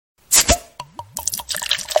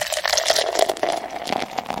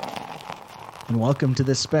And welcome to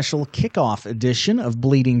this special kickoff edition of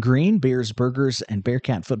Bleeding Green, Bears, Burgers, and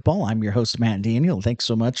Bearcat Football. I'm your host, Matt Daniel. Thanks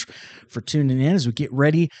so much for tuning in as we get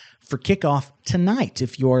ready for kickoff tonight.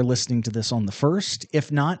 If you are listening to this on the first,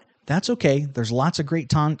 if not, that's okay. There's lots of great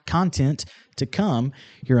content to come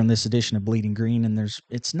here on this edition of Bleeding Green, and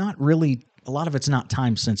it's not really a lot of it's not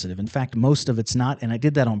time sensitive. In fact, most of it's not, and I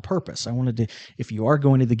did that on purpose. I wanted to, if you are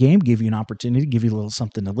going to the game, give you an opportunity, give you a little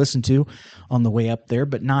something to listen to on the way up there,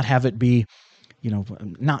 but not have it be,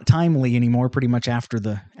 not timely anymore. Pretty much after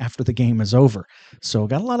the game is over. So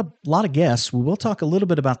got a lot of guests. We will talk a little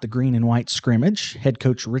bit about the green and white scrimmage. Head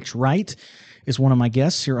coach Rich Wright is one of my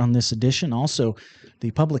guests here on this edition. Also, the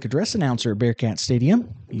public address announcer at Bearcat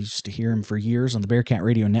Stadium. You used to hear him for years on the Bearcat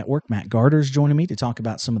Radio Network. Matt Garter is joining me to talk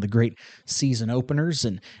about some of the great season openers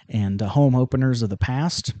and home openers of the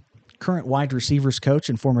past. Current wide receivers coach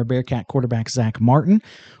and former Bearcat quarterback Zach Martin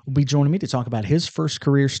will be joining me to talk about his first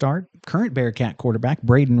career start. Current Bearcat quarterback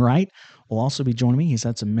Braden Wright will also be joining me. He's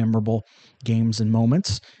had some memorable games and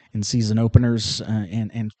moments in season openers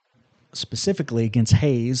and specifically against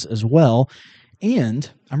Hayes as well. And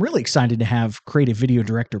I'm really excited to have creative video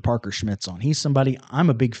director Parker Schmitz on. He's somebody, I'm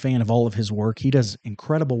a big fan of all of his work. He does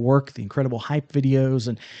incredible work, the incredible hype videos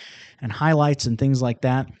and highlights and things like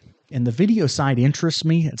that. And the video side interests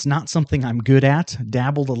me. It's not something I'm good at.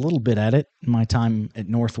 Dabbled a little bit at it in my time at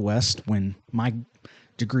Northwest when my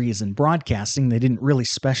degree is in broadcasting. They didn't really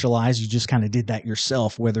specialize. You just kind of did that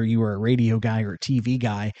yourself, whether you were a radio guy or a TV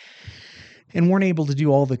guy, and weren't able to do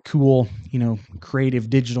all the cool, creative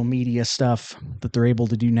digital media stuff that they're able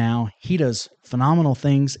to do now. He does phenomenal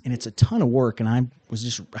things, and it's a ton of work. And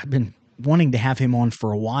I've been wanting to have him on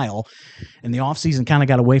for a while, and the off season kind of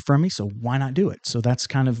got away from me. So why not do it? So that's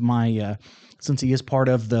kind of my, since he is part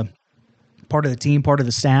of the team, part of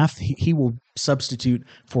the staff, he will substitute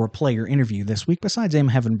for a player interview this week. Besides him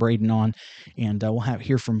having Braden on, and we'll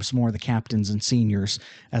hear from some more of the captains and seniors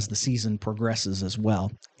as the season progresses as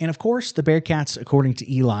well. And of course, the Bearcats, according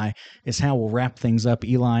to Eli, is how we'll wrap things up.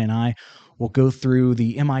 Eli and I will go through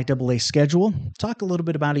the MIAA schedule, talk a little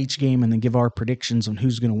bit about each game, and then give our predictions on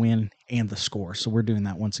who's going to win and the score. So we're doing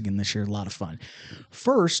that once again this year. A lot of fun.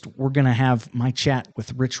 First, we're going to have my chat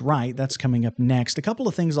with Rich Wright. That's coming up next. A couple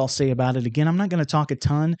of things I'll say about it. Again, I'm not going to talk a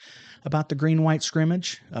ton about the green-white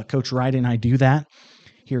scrimmage. Coach Wright and I do that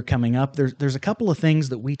here coming up. There's a couple of things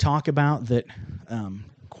that we talk about that,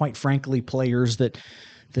 quite frankly, players that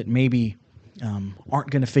maybe aren't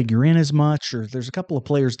going to figure in as much, or there's a couple of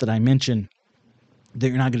players that I mentioned that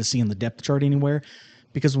you're not going to see in the depth chart anywhere,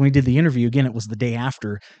 because when we did the interview, again, it was the day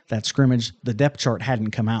after that scrimmage. The depth chart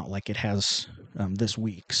hadn't come out like it has this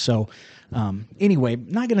week. So anyway,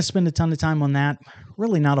 not going to spend a ton of time on that.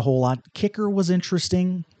 Really not a whole lot. Kicker was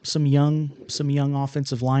interesting. Some young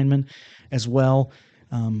offensive linemen as well.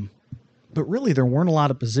 But really there weren't a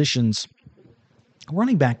lot of positions.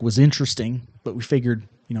 Running back was interesting, but we figured,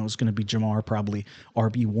 it was going to be Jamar, probably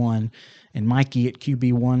RB1, and Mikey at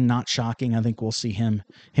QB1. Not shocking. I think we'll see him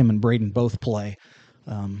and Braden both play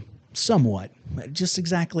somewhat. Just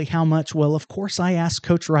exactly how much? Well, of course, I asked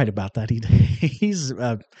Coach Wright about that. He's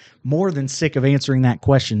more than sick of answering that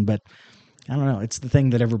question, but I don't know. It's the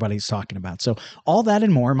thing that everybody's talking about. So all that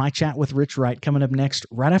and more, my chat with Rich Wright coming up next,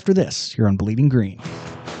 right after this, here on Bleeding Green.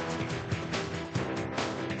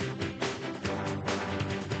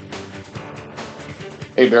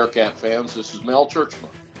 Hey, Bearcat fans, this is Mel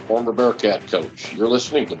Churchman, former Bearcat coach. You're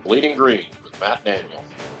listening to Bleeding Green with Matt Daniel.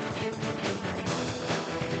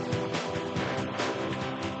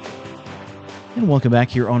 And welcome back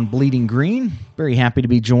here on Bleeding Green. Very happy to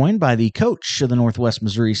be joined by the coach of the Northwest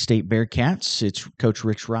Missouri State Bearcats. It's Coach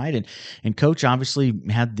Rich Wright. And Coach obviously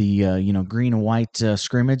had the, green and white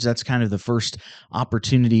scrimmage. That's kind of the first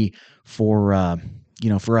opportunity for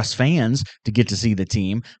for us fans to get to see the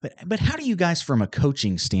team. But how do you guys, from a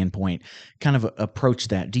coaching standpoint, kind of approach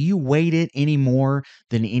that? Do you weight it any more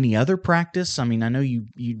than any other practice? I mean, I know you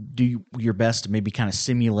do your best to maybe kind of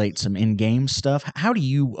simulate some in-game stuff. How do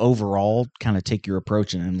you overall kind of take your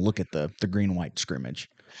approach and look at the green and white scrimmage?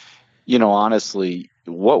 Honestly,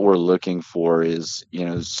 what we're looking for is,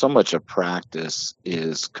 so much of practice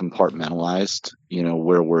is compartmentalized,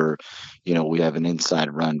 where we have an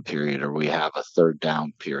inside run period, or we have a third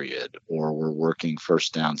down period, or we're working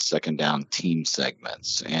first down, second down team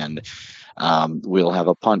segments. And we'll have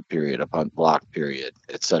a punt period, a punt block period,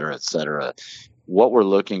 et cetera, et cetera. What we're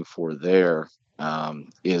looking for there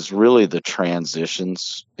is really the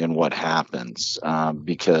transitions in what happens,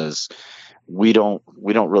 because we don't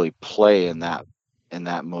really play in that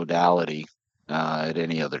modality at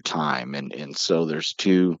any other time, and so there's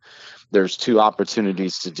two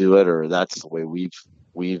opportunities to do it, or that's the way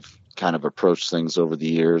we've kind of approached things over the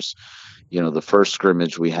years. The first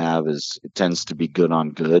scrimmage we have it tends to be good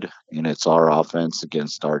on good, and it's our offense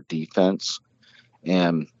against our defense.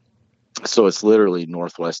 And so it's literally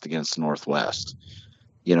Northwest against Northwest.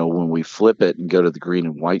 When we flip it and go to the green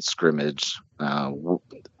and white scrimmage,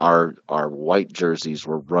 our white jerseys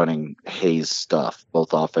were running Hayes stuff,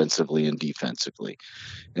 both offensively and defensively.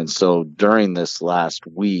 And so during this last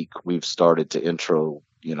week, we've started to intro,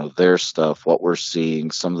 their stuff, what we're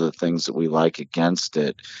seeing, some of the things that we like against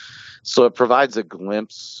it. So it provides a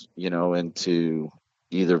glimpse, into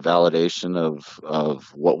either validation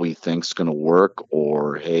of what we think's going to work,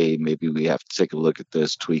 or hey, maybe we have to take a look at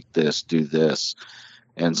this, tweak this, do this.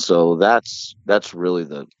 And so that's really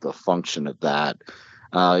the function of that.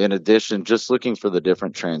 In addition, just looking for the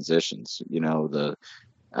different transitions.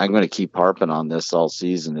 I'm going to keep harping on this all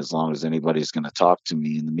season as long as anybody's going to talk to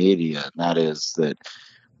me in the media, and that is that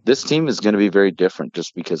this team is going to be very different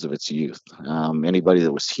just because of its youth. Anybody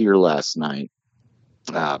that was here last night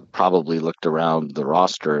probably looked around the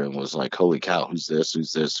roster and was like, "Holy cow, who's this?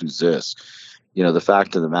 Who's this? Who's this?" The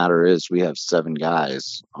fact of the matter is we have 7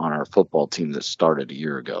 guys on our football team that started a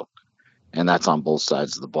year ago, and that's on both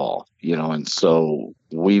sides of the ball. And so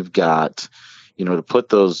we've got, to put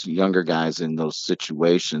those younger guys in those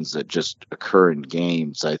situations that just occur in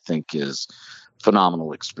games, I think is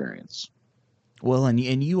phenomenal experience. Well, and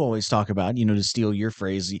you always talk about, to steal your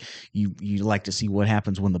phrase, you like to see what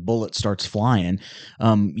happens when the bullet starts flying.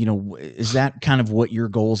 Is that kind of what your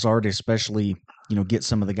goals are to especially, get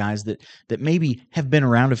some of the guys that maybe have been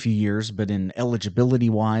around a few years, but in eligibility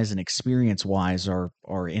wise and experience wise are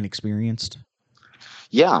inexperienced?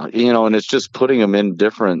 Yeah, and it's just putting them in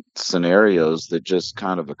different scenarios that just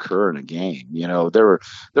kind of occur in a game. There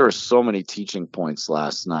were so many teaching points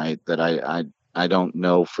last night that I don't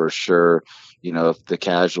know for sure, if the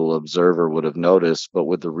casual observer would have noticed, but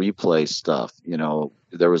with the replay stuff,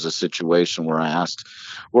 there was a situation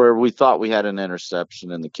where we thought we had an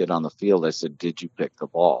interception and the kid on the field, I said, "Did you pick the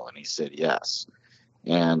ball?" And he said, "Yes."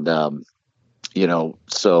 And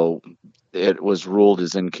so it was ruled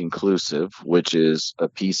as inconclusive, which is a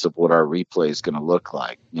piece of what our replay is going to look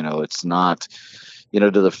like. It's not,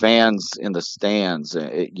 to the fans in the stands,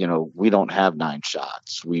 we don't have 9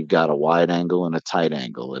 shots. We've got a wide angle and a tight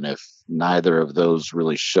angle. And if neither of those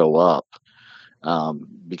really show up,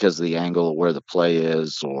 because of the angle of where the play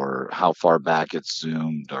is or how far back it's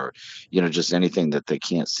zoomed, or, just anything that they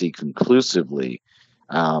can't see conclusively,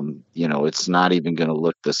 it's not even going to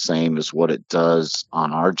look the same as what it does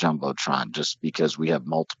on our Jumbotron, just because we have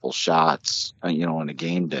multiple shots, on a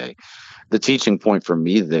game day. The teaching point for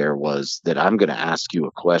me there was that I'm going to ask you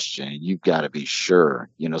a question and you've got to be sure,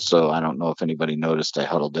 so I don't know if anybody noticed, I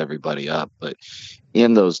huddled everybody up, but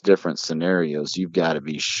in those different scenarios, you've got to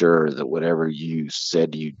be sure that whatever you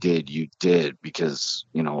said you did, because,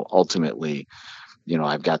 ultimately,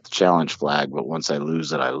 I've got the challenge flag, but once I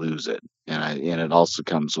lose it, I lose it. And it also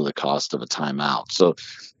comes with a cost of a timeout. So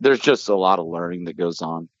there's just a lot of learning that goes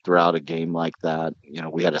on throughout a game like that.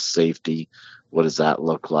 We had a safety. What does that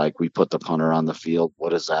look like? We put the punter on the field.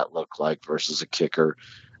 What does that look like versus a kicker?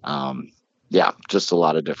 Yeah, just a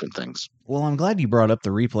lot of different things. Well, I'm glad you brought up the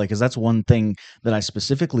replay, because that's one thing that I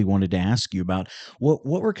specifically wanted to ask you about. What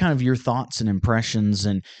were kind of your thoughts and impressions,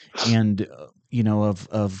 and of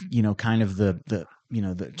kind of the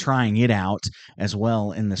trying it out as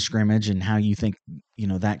well in the scrimmage, and how you think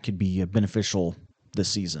that could be beneficial this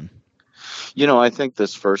season? I think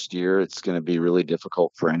this first year it's going to be really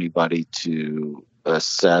difficult for anybody to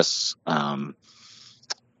assess,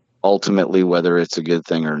 ultimately whether it's a good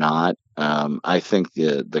thing or not. I think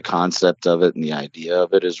the concept of it and the idea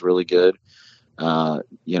of it is really good.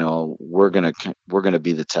 We're gonna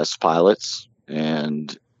be the test pilots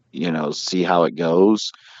and see how it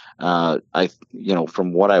goes.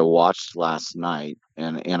 From what I watched last night,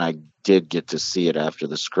 and I did get to see it after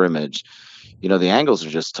the scrimmage. The angles are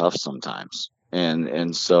just tough sometimes,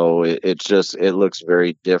 and so it looks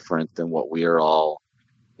very different than what we are all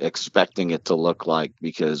expecting it to look like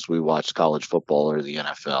because we watch college football or the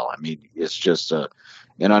NFL. I mean, it's just an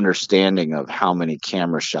understanding of how many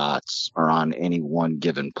camera shots are on any one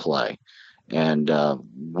given play. And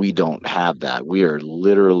we don't have that. We are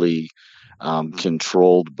literally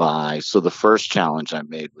controlled by. So the first challenge I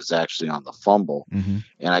made was actually on the fumble. Mm-hmm.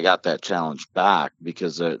 And I got that challenge back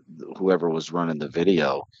because whoever was running the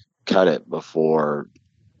video cut it before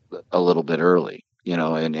a little bit early.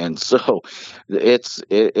 And so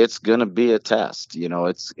it's going to be a test.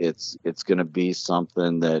 It's going to be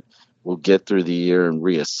something that we'll get through the year and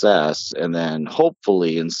reassess, and then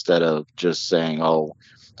hopefully, instead of just saying, "Oh,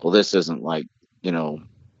 well, this isn't like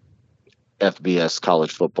FBS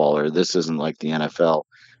college football, or this isn't like the NFL.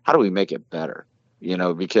 How do we make it better?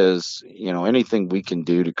 Because anything we can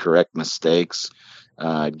do to correct mistakes.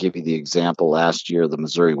 I'd give you the example last year, the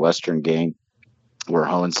Missouri Western game, where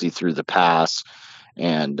Hohensee threw the pass,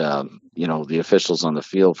 and the officials on the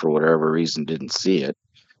field for whatever reason didn't see it,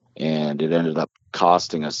 and it ended up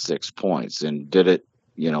costing us 6 points. And did it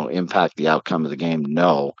impact the outcome of the game?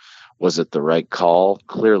 No. Was it the right call?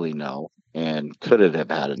 Clearly no. And could it have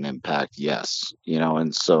had an impact? Yes.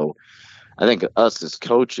 And so I think us as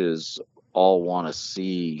coaches all want to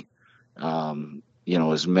see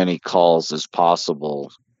as many calls as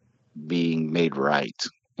possible being made right.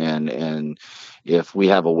 And if we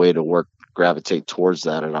have a way to gravitate towards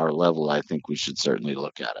that at our level, I think we should certainly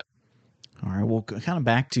look at it. All right. Well, kind of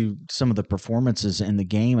back to some of the performances in the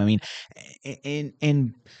game. I mean,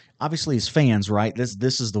 and obviously as fans, right?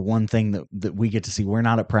 This is the one thing that we get to see. We're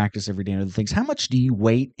not at practice every day and other things. How much do you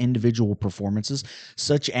weight individual performances,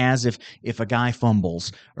 such as if a guy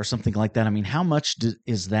fumbles or something like that? I mean, how much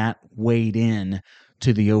is that weighed in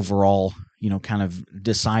to the overall, kind of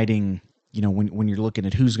deciding, when you're looking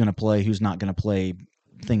at who's going to play, who's not going to play,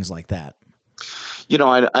 things like that?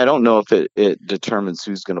 I don't know if it determines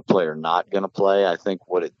who's going to play or not going to play. I think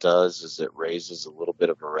what it does is it raises a little bit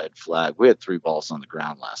of a red flag. We had 3 balls on the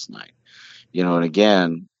ground last night, and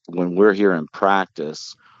again, when we're here in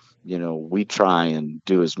practice, we try and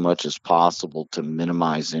do as much as possible to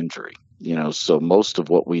minimize injury. So most of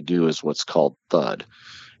what we do is what's called thud.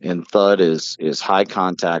 And thud is high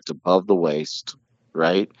contact above the waist,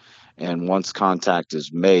 right? And once contact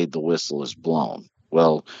is made, the whistle is blown.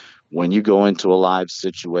 Well, when you go into a live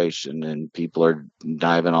situation and people are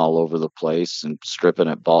diving all over the place and stripping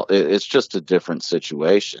at ball, it's just a different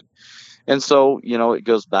situation. And so, it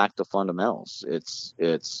goes back to fundamentals.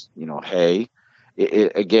 Hey,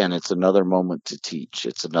 again, it's another moment to teach.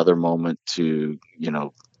 It's another moment to,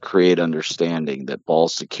 create understanding that ball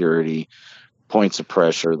security, points of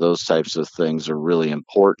pressure, those types of things are really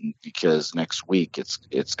important, because next week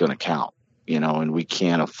it's going to count, and we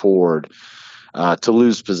can't afford to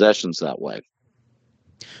lose possessions that way.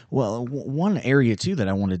 Well, one area too that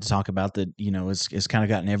I wanted to talk about that is kind of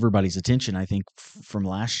gotten everybody's attention, I think, from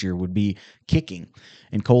last year would be kicking.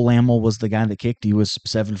 And Cole Lamel was the guy that kicked. He was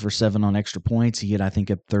 7 for 7 on extra points. He had, I think,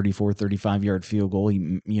 a 34, 35-yard field goal.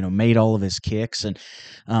 He made all of his kicks, and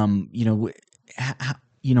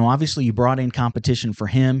obviously you brought in competition for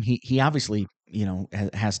him. He obviously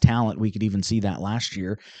has talent. We could even see that last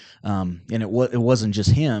year, and it wasn't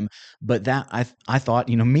just him, but that I thought,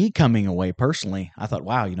 me coming away personally, I thought,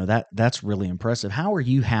 wow, that's really impressive. How are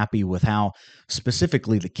you happy with how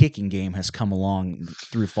specifically the kicking game has come along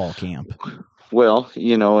through fall camp? Well,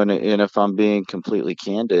 and if I'm being completely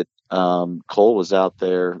candid, Cole was out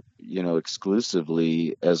there,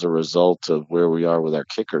 exclusively as a result of where we are with our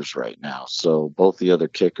kickers right now. So both the other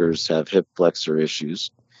kickers have hip flexor issues,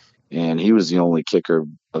 and he was the only kicker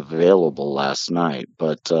available last night.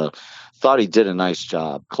 But thought he did a nice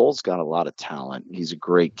job. Cole's got a lot of talent. He's a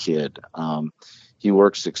great kid. He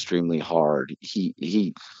works extremely hard.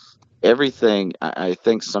 He everything. I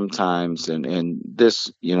think sometimes, and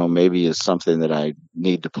this maybe is something that I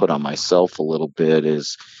need to put on myself a little bit,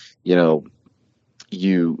 is you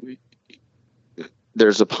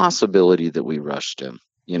there's a possibility that we rushed him.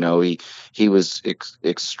 He was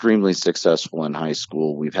extremely successful in high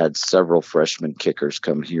school. We've had several freshman kickers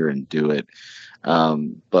come here and do it.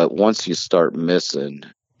 But once you start missing,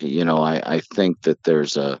 I think that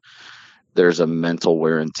there's a mental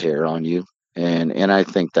wear and tear on you. And I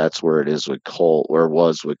think that's where it is with Cole, or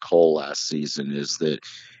was with Cole last season, is that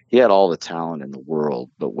he had all the talent in the world,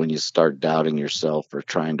 but when you start doubting yourself or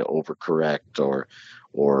trying to overcorrect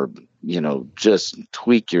or just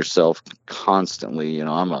tweak yourself constantly.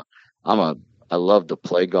 I love to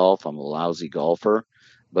play golf. I'm a lousy golfer,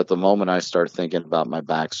 but the moment I start thinking about my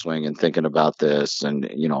backswing and thinking about this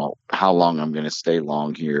and, how long I'm going to stay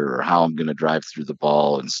long here, or how I'm going to drive through the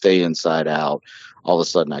ball and stay inside out, all of a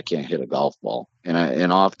sudden I can't hit a golf ball.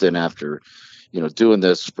 And often after, doing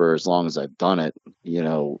this for as long as I've done it,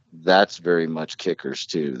 that's very much kickers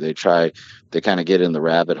too. They kind of get in the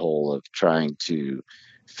rabbit hole of trying to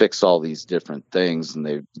fix all these different things,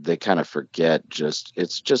 and they kind of forget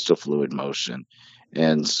it's just a fluid motion.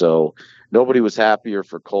 And so nobody was happier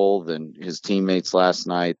for Cole than his teammates last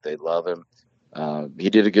night. They love him. He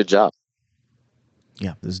did a good job.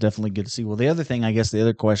 Yeah, it was definitely good to see. Well, the other thing, I guess, the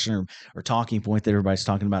other question or talking point that everybody's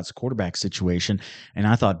talking about is the quarterback situation. And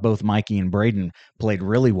I thought both Mikey and Braden played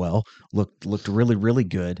really well, looked really, really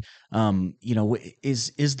good.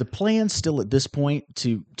 Is the plan still at this point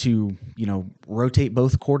to rotate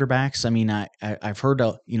both quarterbacks? I mean, I've heard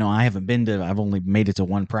I've only made it to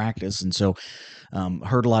one practice, and so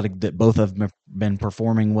heard a lot of that both of them have been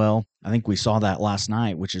performing well. I think we saw that last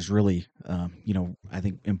night, which is really, I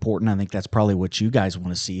think important. I think that's probably what you guys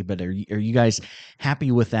want to see. But are you guys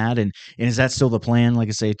happy with that? And is that still the plan? Like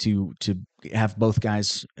I say, to have both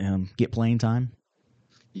guys get playing time?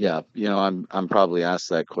 Yeah, I'm probably asked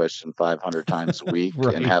that question 500 times a week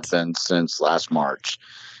and have Right. been since last March.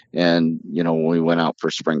 And when we went out for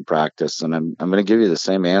spring practice, and I'm going to give you the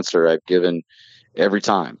same answer I've given every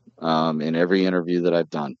time, in every interview that I've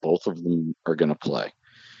done. Both of them are going to play.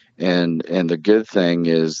 And the good thing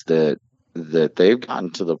is that they've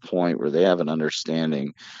gotten to the point where they have an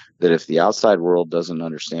understanding that if the outside world doesn't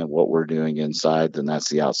understand what we're doing inside, then that's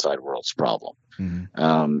the outside world's problem.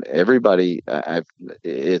 Mhm. Everybody,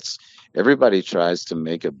 everybody tries to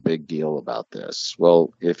make a big deal about this.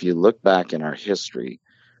 Well, if you look back in our history,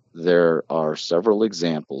 there are several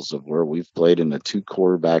examples of where we've played in a two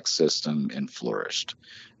quarterback system and flourished.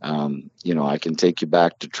 I can take you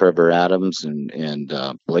back to Trevor Adams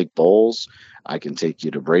and Blake Bowles. I can take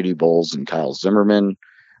you to Brady Bowles and Kyle Zimmerman.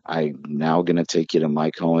 I'm now going to take you to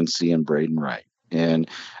Mike Hohensee and Braden Wright. And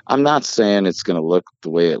I'm not saying it's going to look the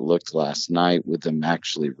way it looked last night with them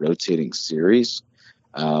actually rotating series.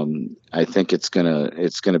 I think it's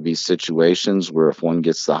gonna be situations where if one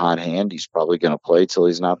gets the hot hand, he's probably gonna play till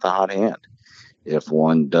he's not the hot hand. If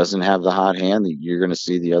one doesn't have the hot hand, you're gonna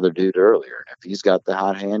see the other dude earlier. And if he's got the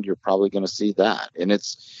hot hand, you're probably gonna see that. And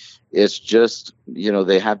it's just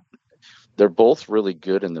they're both really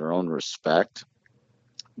good in their own respect,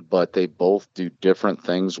 but they both do different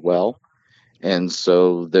things well. And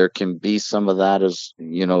so there can be some of that as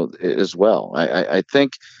well. I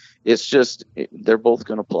think it's just they're both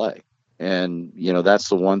going to play, and that's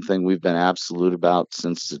the one thing we've been absolute about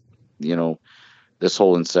since you know this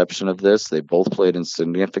whole inception of this. They both played in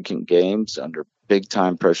significant games under big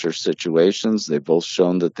time pressure situations. They've both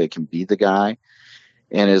shown that they can be the guy,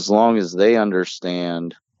 and as long as they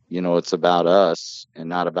understand, it's about us and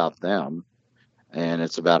not about them, and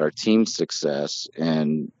it's about our team success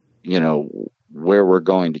and where we're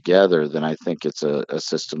going together, then I think it's a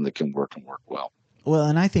system that can work and work well. Well,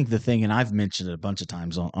 and I think the thing, and I've mentioned it a bunch of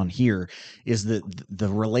times on here, is that the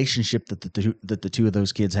relationship that the two of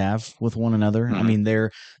those kids have with one another. I Mhm. mean,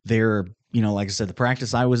 they're like I said, the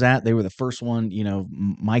practice I was at, they were the first one.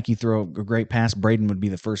 Mikey throw a great pass, Braden would be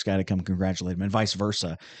the first guy to come congratulate him, and vice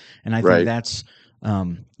versa. And I think Right. that's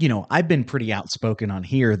I've been pretty outspoken on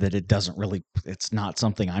here that it's not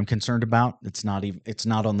something I'm concerned about. It's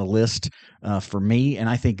not on the list for me, and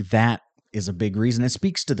I think that is a big reason. It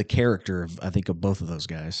speaks to the character of, I think, of both of those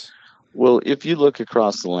guys. Well, if you look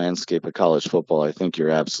across the landscape of college football, I think you're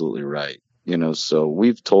absolutely right. So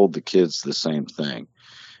we've told the kids the same thing.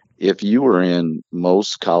 If you were in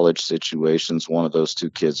most college situations, one of those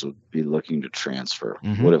two kids would be looking to transfer.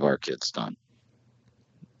 Hmm. What have our kids done?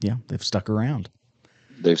 Yeah, they've stuck around.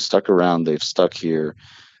 They've stuck around, they've stuck here.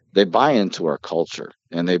 They buy into our culture,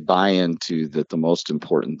 and they buy into that the most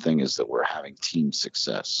important thing is that we're having team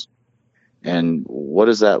success. And what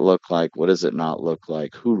does that look like? What does it not look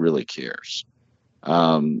like? Who really cares?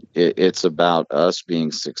 It's about us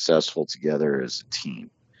being successful together as a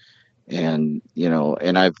team. And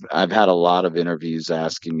I've had a lot of interviews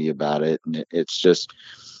asking me about it, and it's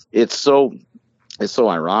so it's so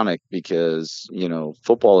ironic because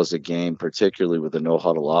football is a game, particularly with the no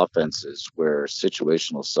huddle offenses, where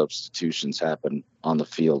situational substitutions happen on the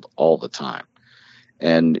field all the time,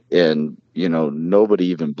 and nobody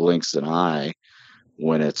even blinks an eye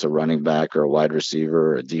when it's a running back or a wide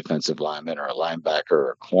receiver or a defensive lineman or a linebacker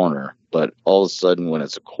or a corner. But all of a sudden, when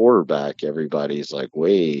it's a quarterback, everybody's like,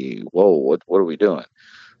 wait, whoa, what are we doing?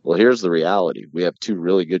 Well, here's the reality. We have two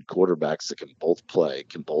really good quarterbacks that can both play,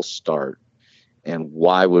 can both start. And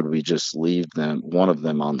why would we just leave one of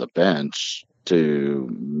them on the bench to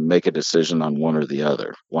make a decision on one or the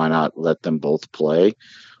other? Why not let them both play?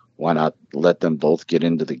 Why not let them both get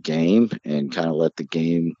into the game and kind of let the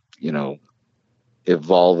game,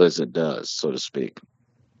 evolve as it does, so to speak.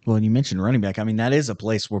 Well, and you mentioned running back. I mean, that is a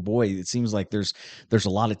place where, boy, it seems like there's a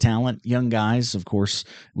lot of talent, young guys. Of course,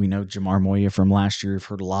 we know Jamar Moya from last year. We've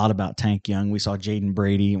heard a lot about Tank Young. We saw Jaden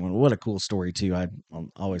Brady. What a cool story too.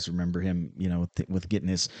 I'll always remember him, with getting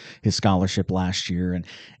his scholarship last year, and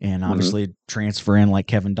Mm-hmm. obviously transfer in like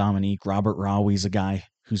Kevin Dominique, Robert Rawi's a guy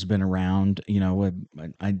who's been around.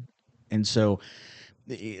 And so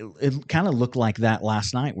it kind of looked like that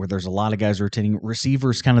last night, where there's a lot of guys rotating.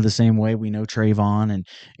 Receivers kind of the same way. We know Trayvon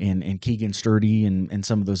and Keegan Sturdy and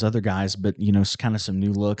some of those other guys, but kind of some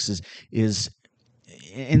new looks is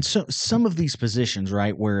and so some of these positions,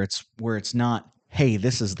 right, where it's not, hey,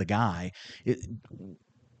 this is the guy.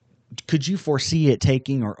 Could you foresee it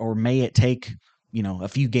taking, or may it take, a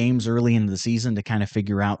few games early into the season to kind of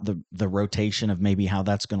figure out the rotation of maybe how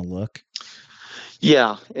that's going to look?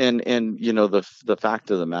 Yeah, and the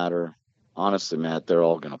fact of the matter, honestly, Matt, they're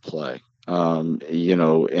all going to play. And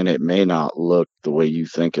it may not look the way you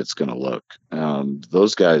think it's going to look.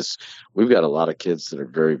 Those guys, we've got a lot of kids that are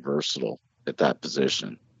very versatile at that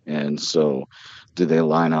position. And so, do they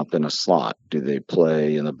line up in a slot? Do they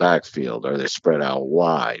play in the backfield? Are they spread out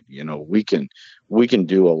wide? We can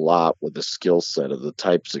do a lot with the skill set of the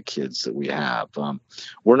types of kids that we have.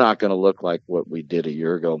 We're not going to look like what we did a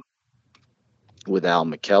year ago with Al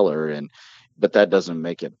McKellar, but that doesn't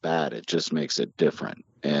make it bad. It just makes it different.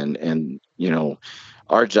 And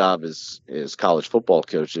our job as college football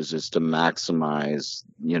coaches is to maximize,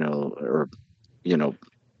 or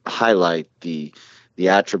highlight the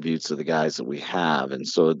attributes of the guys that we have. And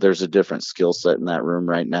so there's a different skill set in that room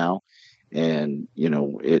right now. And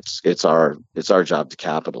it's our job to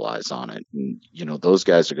capitalize on it. And those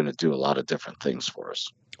guys are going to do a lot of different things for us.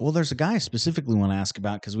 Well, there's a guy I specifically want to ask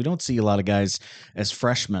about, because we don't see a lot of guys as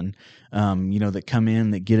freshmen, that come in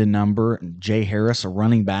that get a number. And Jay Harris, a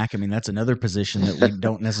running back. I mean, that's another position that we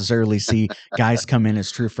don't necessarily see guys come in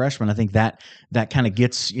as true freshmen. I think that kind of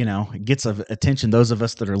gets attention. Those of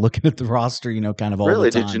us that are looking at the roster, kind of all Really?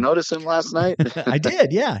 the time. Did you notice him last night? I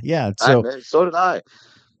did. Yeah. So so did I.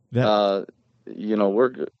 that,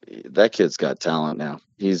 That kid's got talent now.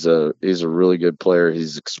 He's a really good player.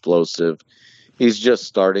 He's explosive. He's just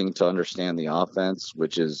starting to understand the offense,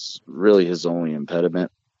 which is really his only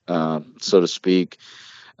impediment, so to speak.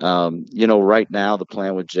 Right now the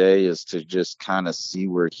plan with Jay is to just kind of see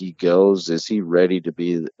where he goes. Is he ready to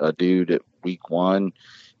be a dude at week one?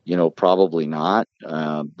 Probably not.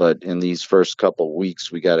 But in these first couple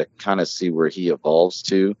weeks, we got to kind of see where he evolves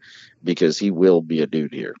to, because he will be a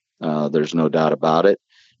dude here. There's no doubt about it.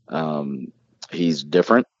 He's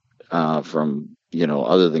different from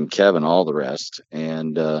other than Kevin, all the rest,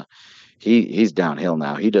 and he's downhill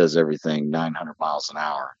now. He does everything 900 miles an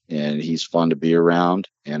hour, and he's fun to be around,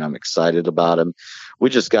 and I'm excited about him. We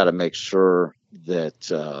just got to make sure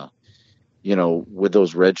that with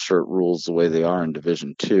those red shirt rules the way they are in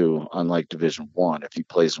Division II, unlike Division I, if he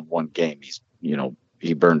plays in one game,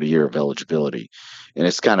 he burned a year of eligibility, and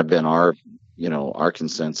it's kind of been our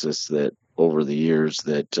consensus that over the years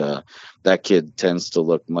that kid tends to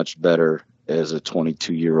look much better as a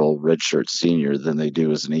 22-year-old redshirt senior than they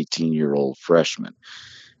do as an 18-year-old freshman.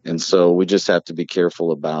 And so we just have to be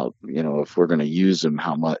careful about, if we're going to use him,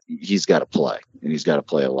 how much he's got to play, and he's got to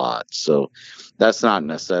play a lot. So that's not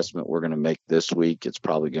an assessment we're going to make this week. It's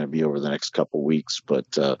probably going to be over the next couple of weeks,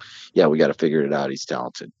 but yeah, we got to figure it out. He's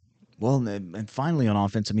talented. Well, and finally on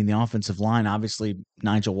offense, I mean, the offensive line, obviously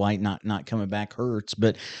Nigel White not coming back hurts,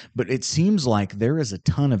 but it seems like there is a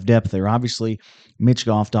ton of depth there. Obviously, Mitch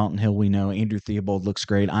Goff, Dalton Hill, we know. Andrew Theobald looks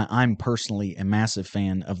great. I'm personally a massive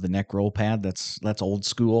fan of the neck roll pad. That's old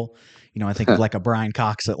school. I think of like a Brian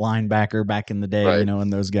Cox at linebacker back in the day, Right.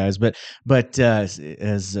 and those guys. But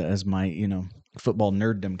as my football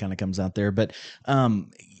nerddom kind of comes out there, but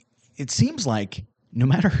it seems like no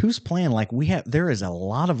matter who's playing, like there is a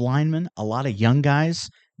lot of linemen, a lot of young guys,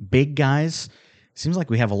 big guys. Seems like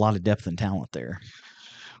we have a lot of depth and talent there.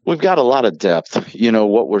 We've got a lot of depth.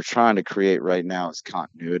 What we're trying to create right now is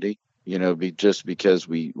continuity. Just because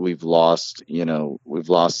we've lost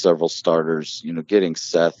several starters. Getting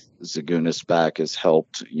Seth Zagunis back has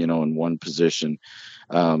helped. In one position.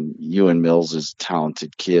 Ewan Mills is a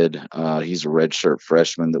talented kid. He's a redshirt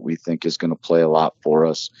freshman that we think is going to play a lot for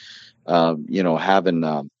us.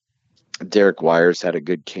 Having Derek Wires had a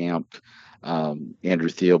good camp. Andrew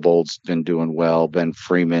Theobald's been doing well. Ben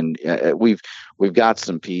Freeman. We've got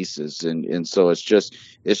some pieces, and so it's just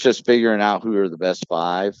figuring out who are the best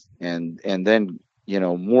five, and then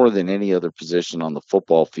more than any other position on the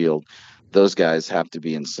football field, those guys have to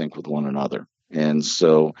be in sync with one another. And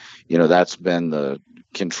so that's been the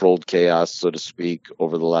controlled chaos, so to speak,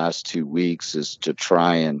 over the last 2 weeks, is to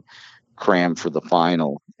try and cram for the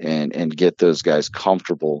final and get those guys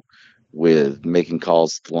comfortable with making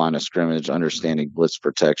calls at the line of scrimmage, understanding blitz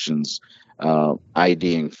protections,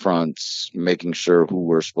 IDing fronts, making sure who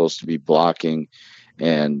we're supposed to be blocking.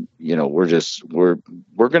 And, the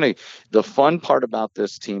fun part about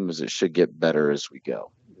this team is it should get better as we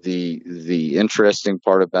go. The interesting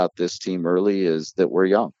part about this team early is that we're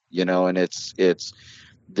young, and it's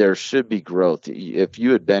there should be growth. If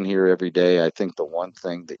you had been here every day, I think the one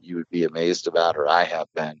thing that you would be amazed about, or I have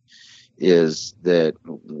been, is that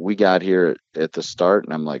we got here at the start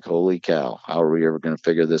and I'm like, holy cow, how are we ever going to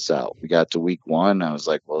figure this out? We got to week 1. I was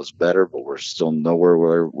like, well, it's better, but we're still nowhere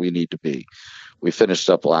where we need to be. We finished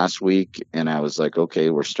up last week and I was like,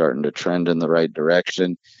 okay, we're starting to trend in the right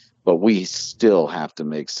direction, but we still have to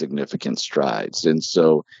make significant strides. And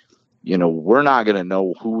so, we're not going to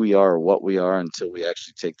know who we are or what we are until we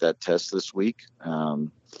actually take that test this week.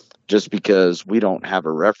 Just because we don't have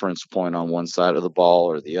a reference point on one side of the ball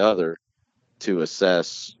or the other to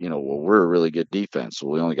assess, well, we're a really good defense.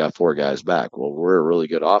 Well, we only got 4 guys back. Well, we're a really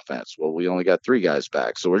good offense. Well, we only got 3 guys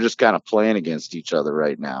back. So we're just kind of playing against each other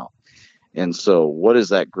right now. And so what does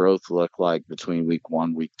that growth look like between week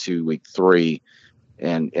 1, week 2, week 3,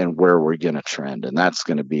 and where we're going to trend? And that's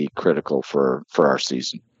going to be critical for our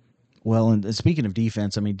season. Well, and speaking of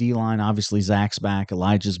defense, I mean, D-line, obviously Zach's back,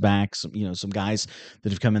 Elijah's back, some guys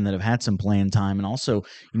that have come in that have had some playing time. And also,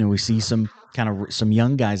 we see some some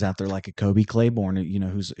young guys out there like a Kobe Claiborne,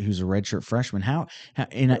 who's a redshirt freshman.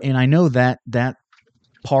 And I know that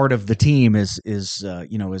part of the team is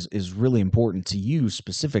really important to you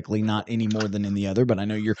specifically, not any more than in the other, but I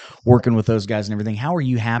know you're working with those guys and everything. How are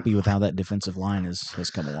you happy with how that defensive line has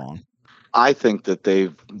come along? I think that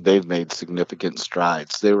they've made significant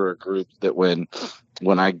strides. They were a group that when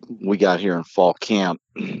we got here in fall camp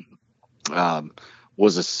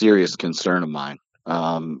was a serious concern of mine.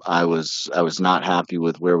 I was not happy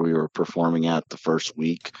with where we were performing at the first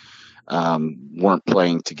week. Weren't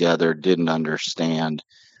playing together, didn't understand.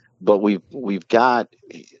 But we've got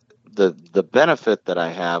the benefit that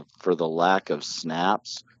I have for the lack of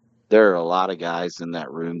snaps. There are a lot of guys in that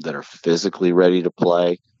room that are physically ready to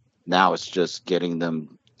play. Now it's just getting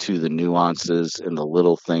them to the nuances and the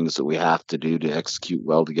little things that we have to do to execute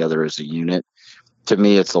well together as a unit. To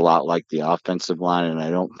me, it's a lot like the offensive line, and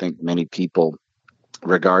I don't think many people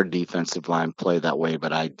regard defensive line play that way,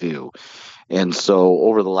 but I do. And so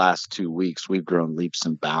over the last 2 weeks, we've grown leaps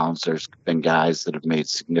and bounds. There's been guys that have made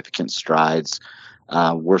significant strides.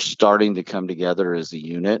 We're starting to come together as a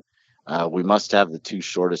unit. We must have the 2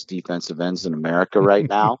 shortest defensive ends in America right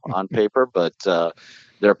now on paper, but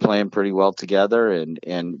they're playing pretty well together.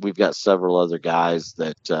 And we've got several other guys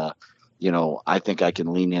that, I think I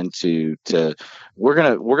can lean into. We're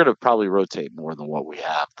gonna probably rotate more than what we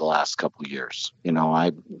have the last couple of years.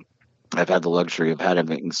 I've had the luxury of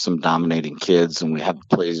having some dominating kids, and we haven't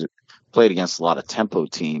played against a lot of tempo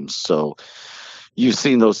teams. So you've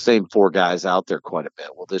seen those same 4 guys out there quite a bit.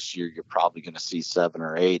 Well, this year you're probably going to see 7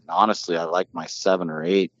 or 8. And honestly, I like my 7 or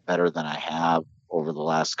 8 better than I have over the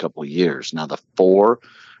last couple of years. Now, the 4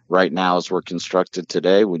 right now, as we're constructed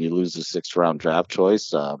today, when you lose the 6th round draft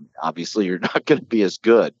choice, obviously you're not going to be as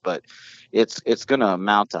good, but it's going to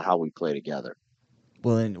amount to how we play together.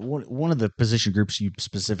 Well, and one of the position groups you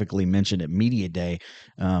specifically mentioned at Media Day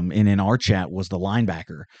and in our chat was the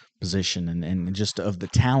linebacker position, and just of the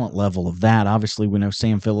talent level of that. Obviously, we know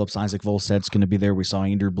Sam Phillips, Isaac Volstead's going to be there. We saw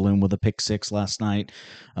Andrew Bloom with a pick 6 last night.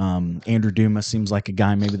 Andrew Dumas seems like a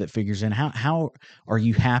guy maybe that figures in. How are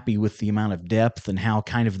you happy with the amount of depth and how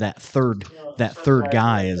kind of that third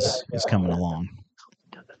guy is coming along?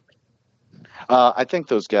 I think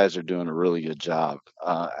those guys are doing a really good job.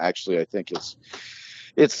 Actually, I think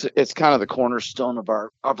it's kind of the cornerstone of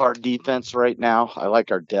our defense right now. I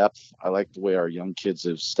like our depth. I like the way our young kids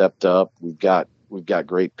have stepped up. We've got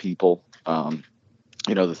great people.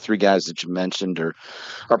 The 3 guys that you mentioned are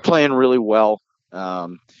playing really well.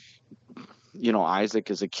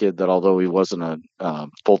 Isaac is a kid that, although he wasn't a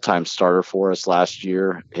full-time starter for us last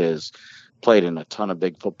year, has played in a ton of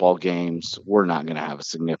big football games. We're not going to have a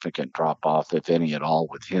significant drop off, if any at all,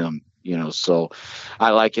 with him. So I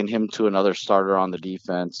liken him to another starter on the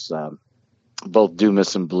defense. Both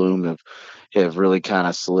Dumas and Bloom have really kind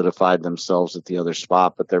of solidified themselves at the other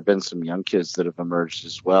spot, but there have been some young kids that have emerged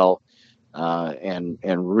as well, and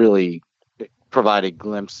really provided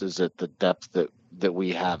glimpses at the depth that we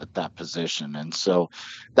have at that position. And so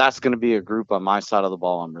that's going to be a group on my side of the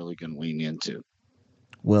ball I'm really going to lean into.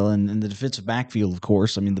 Well, and the defensive backfield, of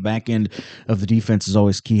course. I mean, the back end of the defense is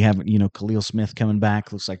always key. Having Khalil Smith coming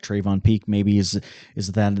back, looks like Trayvon Peak maybe is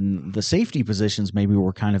that in the safety positions. Maybe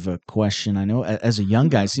we're kind of a question. I know as a young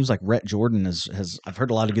guy, it seems like Rhett Jordan has. I've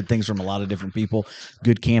heard a lot of good things from a lot of different people.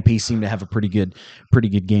 Good camp. He seemed to have a pretty good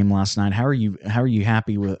game last night. How are you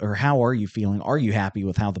happy with, or how are you feeling? Are you happy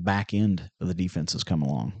with how the back end of the defense has come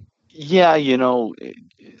along? Yeah,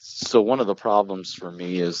 so one of the problems for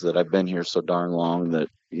me is that I've been here so darn long that,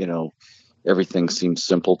 everything seems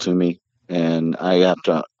simple to me. And I have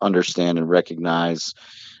to understand and recognize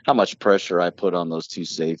how much pressure I put on those two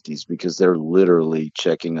safeties, because they're literally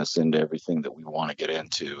checking us into everything that we want to get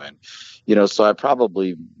into. And, so I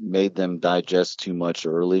probably made them digest too much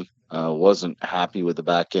early. Wasn't happy with the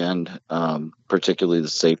back end, particularly the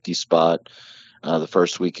safety spot. The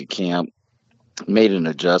first week of camp, made an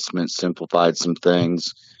adjustment, simplified some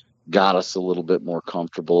things, got us a little bit more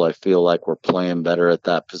comfortable. I feel like we're playing better at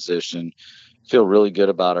that position. Feel really good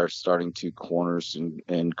about our starting two corners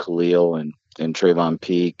and Khalil and Trayvon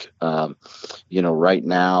Peak. Right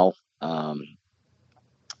now,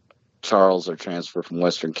 Charles, our transfer from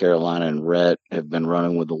Western Carolina, and Rhett have been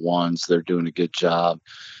running with the ones. They're doing a good job.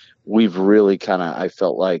 We've really I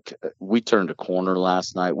felt like we turned a corner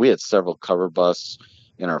last night. We had several cover busts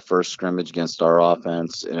in our first scrimmage against our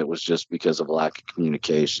offense, and it was just because of lack of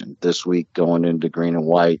communication. This week, going into green and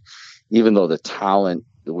white, even though the talent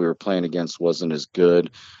that we were playing against wasn't as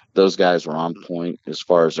good, those guys were on point as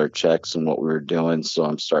far as our checks and what we were doing. So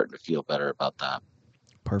I'm starting to feel better about that.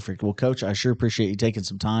 Perfect. Well, Coach, I sure appreciate you taking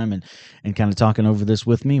some time and kind of talking over this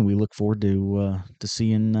with me. We look forward to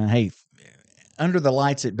seeing. Hey, under the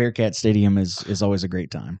lights at Bearcat Stadium is always a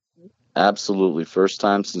great time. Absolutely, first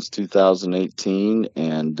time since 2018,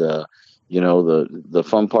 and the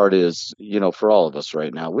fun part is, for all of us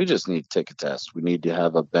right now, we just need to take a test. We need to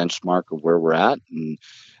have a benchmark of where we're at, and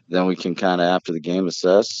then we can kind of, after the game,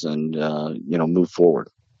 assess and move forward.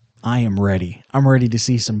 I am ready. I'm ready to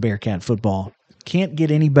see some Bearcat football. Can't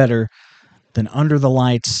get any better than under the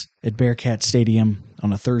lights at Bearcat Stadium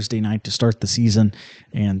on a Thursday night to start the season,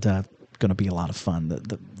 and going to be a lot of fun.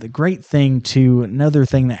 The great thing, too, another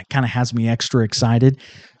thing that kind of has me extra excited,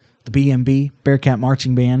 the BMB, Bearcat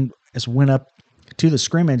Marching Band, has went up to the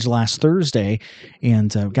scrimmage last Thursday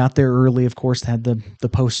and got there early. Of course, had the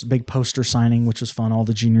big poster signing, which was fun. All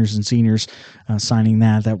the juniors and seniors signing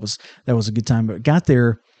that. That was a good time. But got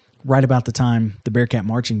there right about the time the Bearcat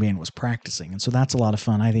Marching Band was practicing, and so that's a lot of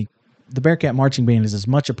fun. I think the Bearcat Marching Band is as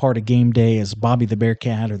much a part of game day as Bobby the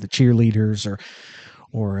Bearcat or the cheerleaders or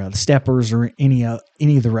the steppers or any of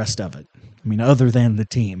the rest of it. I mean, other than the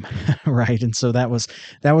team, right? And so that was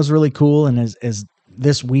really cool. And as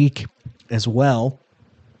this week as well,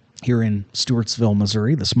 here in Stewartsville,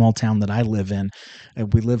 Missouri, the small town that I live in,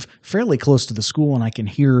 we live fairly close to the school, and I can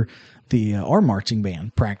hear our marching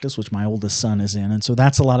band practice, which my oldest son is in, and so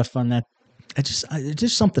that's a lot of fun. That it's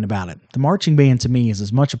just something about it. The marching band to me is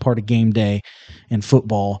as much a part of game day and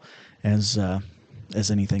football as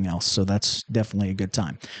anything else. So that's definitely a good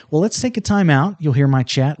time. Well, let's take a time out. You'll hear my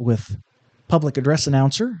chat with public address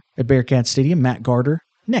announcer at Bearcat Stadium, Matt Garter,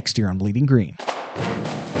 next year on Bleeding Green.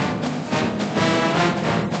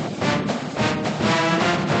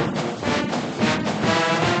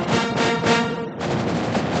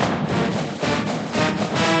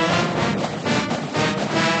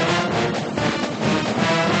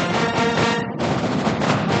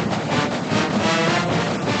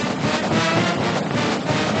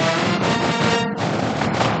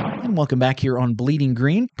 Welcome back here on Bleeding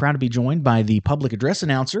Green. Proud to be joined by the public address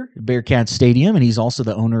announcer at Bearcat Stadium, and he's also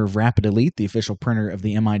the owner of Rapid Elite, the official printer of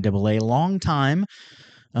the MIAA, longtime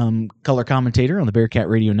color commentator on the Bearcat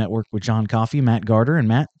Radio Network with John Coffey, Matt Garter. And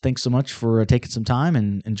Matt, thanks so much for taking some time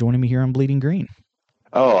and joining me here on Bleeding Green.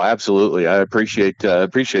 Oh, absolutely. I appreciate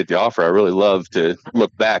the offer. I really love to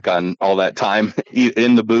look back on all that time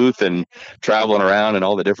in the booth and traveling around and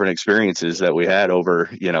all the different experiences that we had over,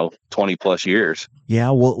 20 plus years.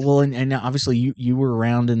 Yeah. Well, and obviously you were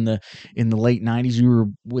around in the late 90s. You were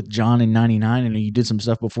with John in 99 and you did some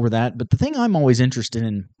stuff before that. But the thing I'm always interested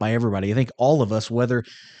in by everybody, I think all of us, whether,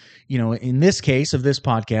 in this case of this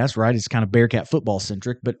podcast, right, it's kind of Bearcat football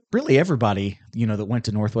centric, but really everybody, that went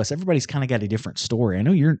to Northwest, everybody's kind of got a different story. I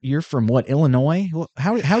know you're from what, Illinois?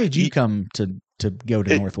 How did you come to go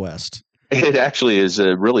to Northwest? It actually is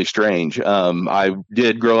really strange. I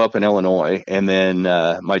did grow up in Illinois, and then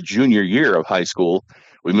my junior year of high school,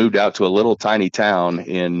 we moved out to a little tiny town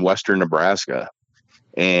in western Nebraska.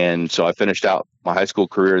 And so I finished out my high school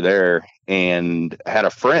career there and had a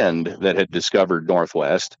friend that had discovered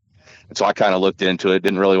Northwest. And so I kind of looked into it,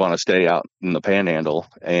 didn't really want to stay out in the Panhandle,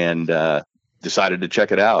 and decided to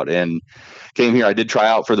check it out and came here. I did try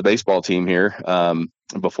out for the baseball team here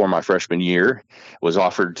before my freshman year, was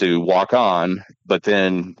offered to walk on, but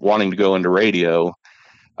then wanting to go into radio,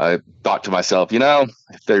 I thought to myself,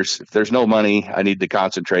 if there's no money, I need to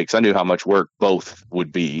concentrate, because I knew how much work both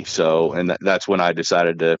would be. So, and that's when I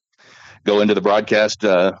decided to go into the broadcast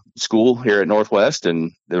school here at Northwest,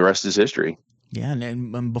 and the rest is history. Yeah,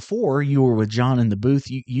 and before you were with John in the booth,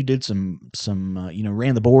 you did some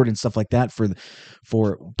ran the board and stuff like that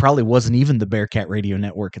for probably wasn't even the Bearcat Radio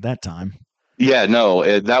Network at that time. Yeah,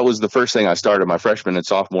 no, that was the first thing I started my freshman and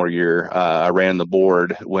sophomore year. I ran the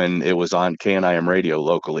board when it was on KNIM radio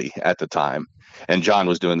locally at the time, and John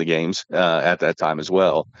was doing the games at that time as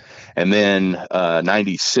well. And then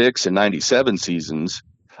 96 and 97 seasons,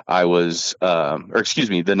 I was, or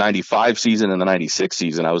excuse me, the 95 season and the 96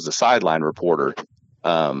 season, I was the sideline reporter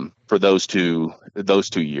for those two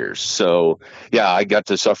years. So yeah, I got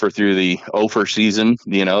to suffer through the Ophir season,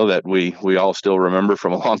 that we all still remember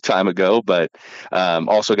from a long time ago, but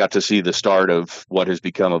also got to see the start of what has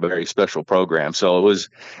become a very special program. So it was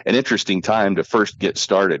an interesting time to first get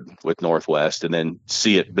started with Northwest and then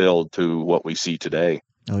see it build to what we see today.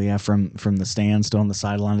 Oh yeah, from the stands to on the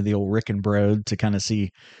sideline of the old Rickenbrode to kind of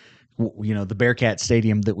see, the Bearcat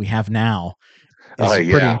Stadium that we have now Oh is pretty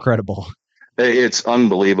yeah, incredible. it's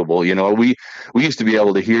unbelievable. We used to be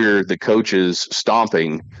able to hear the coaches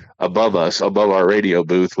stomping above us, above our radio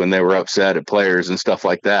booth when they were upset at players and stuff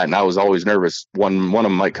like that. And I was always nervous one of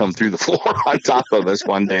them might come through the floor on top of us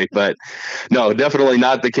one day. But no, definitely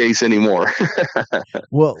not the case anymore.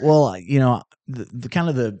 Well, the kind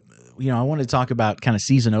of the I want to talk about kind of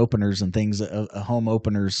season openers and things, home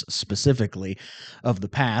openers specifically of the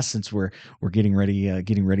past, since we're getting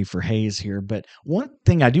ready for Hayes here. But one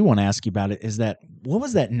thing I do want to ask you about it is that what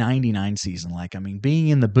was that '99 season like? I mean, being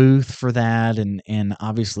in the booth for that, and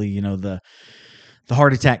obviously the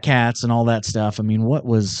heart attack cats and all that stuff. I mean,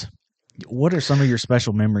 what are some of your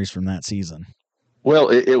special memories from that season? Well,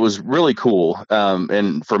 it was really cool,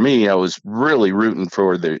 and for me, I was really rooting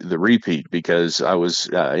for the repeat because I was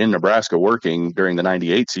in Nebraska working during the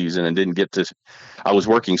 '98 season and didn't get to. I was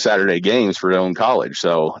working Saturday games for Doane College,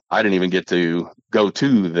 so I didn't even get to go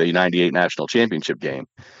to the '98 national championship game.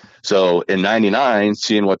 So in '99,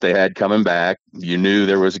 seeing what they had coming back, you knew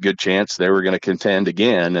there was a good chance they were going to contend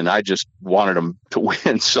again. And I just wanted them to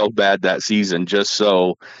win so bad that season, just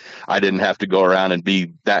so I didn't have to go around and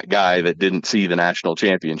be that guy that didn't see the national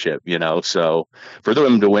championship. So for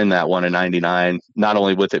them to win that one in '99, not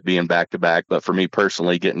only with it being back to back, but for me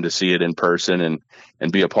personally, getting to see it in person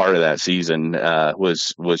and be a part of that season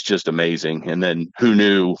was just amazing. And then who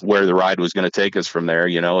knew where the ride was going to take us from there?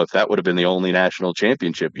 If that would have been the only national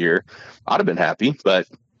championship year, I'd have been happy. But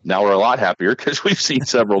now we're a lot happier because we've seen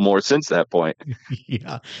several more since that point.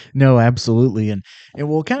 Yeah, no, absolutely. And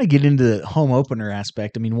we'll kind of get into the home opener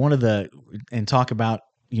aspect. I mean, and talk about,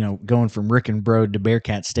 going from Rick and Broad to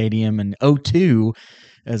Bearcat Stadium and '02,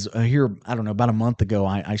 as here, I don't know, about a month ago,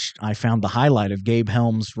 I found the highlight of Gabe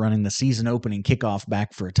Helms running the season opening kickoff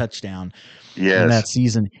back for a touchdown in that Yes.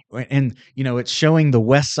 season. And it's showing the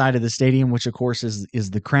west side of the stadium, which of course is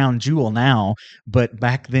the crown jewel now, but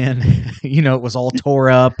back then, it was all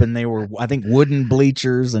tore up, and they were, I think, wooden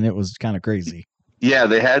bleachers, and it was kind of crazy. Yeah,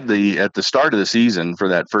 they had at the start of the season for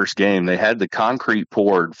that first game, they had the concrete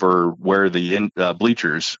poured for where the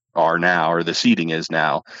bleachers are now, or the seating is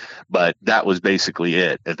now, but that was basically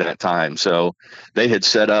it at that time. So they had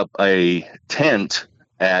set up a tent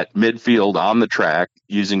at midfield on the track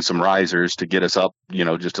using some risers to get us up,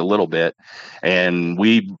 just a little bit, and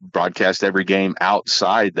we broadcast every game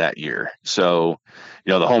outside that year. So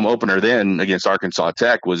the home opener then against Arkansas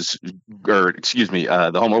Tech was, or excuse me,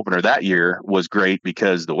 the home opener that year was great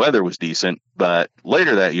because the weather was decent. But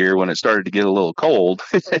later that year, when it started to get a little cold,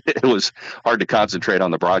 it was hard to concentrate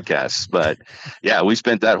on the broadcasts. But yeah, we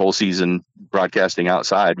spent that whole season broadcasting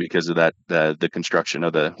outside because of that, the construction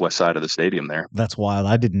of the west side of the stadium there. That's wild.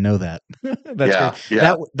 I didn't know that. That's great. Yeah,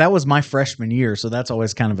 yeah, That was my freshman year, so that's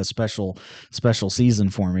always kind of a special season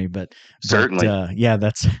for me. But certainly. yeah,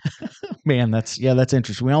 that's man, that's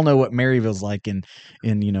interesting. We all know what Maryville's like in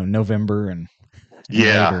November and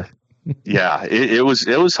Yeah, later. yeah, it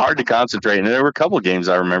was hard to concentrate, and there were a couple of games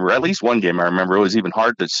I remember. At least one game I remember it was even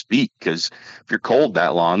hard to speak because if you're cold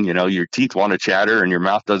that long, your teeth want to chatter and your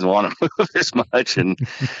mouth doesn't want to move as much, and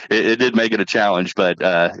it did make it a challenge. But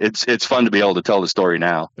it's fun to be able to tell the story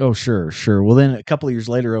now. Oh, sure, sure. Well, then a couple of years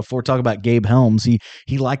later, '04, talk about Gabe Helms.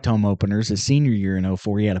 He liked home openers. His senior year in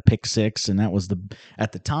 '04, he had a pick six, and that was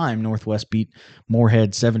at the time, Northwest beat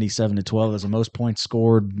Moorhead 77-12 as the most points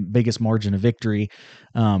scored, biggest margin of victory.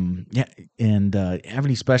 Yeah, and have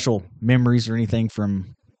any special memories or anything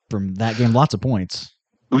from that game? Lots of points.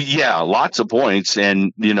 Yeah, lots of points,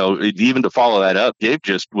 and even to follow that up, Gabe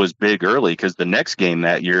just was big early because the next game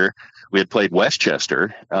that year we had played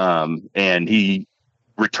Westchester, and he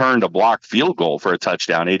returned a blocked field goal for a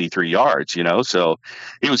touchdown, 83 yards. So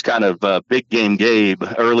he was kind of a big game Gabe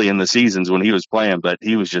early in the seasons when he was playing, but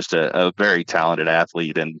he was just a very talented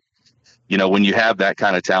athlete, and when you have that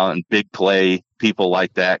kind of talent and big play people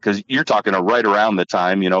like that, because you're talking right around the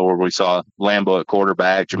time, where we saw Lambo at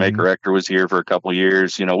quarterback, Jamaica Rector was here for a couple of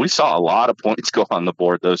years. We saw a lot of points go on the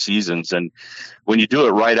board those seasons. And when you do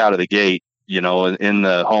it right out of the gate, in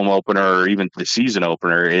the home opener or even the season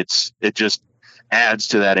opener, it just adds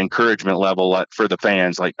to that encouragement level for the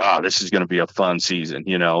fans. Like, oh, this is going to be a fun season,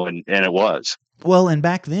 and it was. Well, and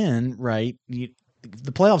back then, right,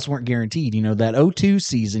 the playoffs weren't guaranteed. That 02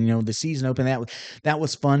 season, the season open, that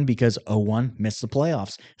was fun because 01 missed the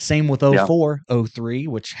playoffs. Same with 04, 03,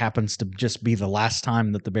 which happens to just be the last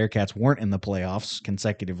time that the Bearcats weren't in the playoffs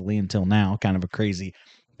consecutively until now. Kind of a crazy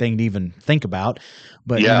thing to even think about.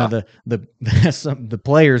 But the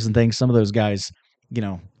players and things, some of those guys,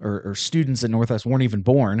 or students at Northwest weren't even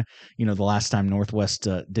born, the last time Northwest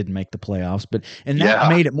didn't make the playoffs. And that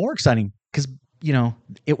made it more exciting because,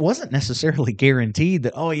 it wasn't necessarily guaranteed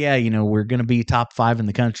that, we're going to be top 5 in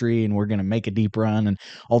the country and we're going to make a deep run and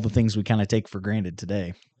all the things we kind of take for granted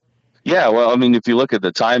today. Yeah, well, I mean, if you look at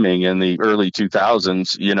the timing in the early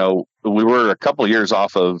 2000s, we were a couple of years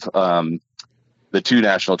off of the 2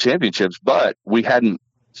 national championships, but we hadn't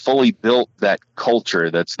fully built that culture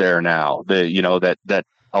that's there now. That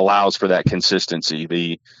allows for that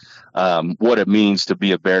consistency. What it means to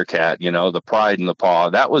be a Bearcat, the pride in the paw,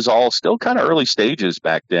 that was all still kind of early stages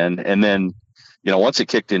back then. And then, once it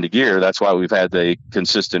kicked into gear, that's why we've had the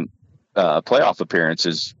consistent playoff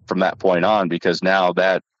appearances from that point on, because now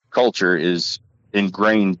that culture is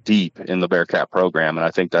ingrained deep in the Bearcat program. And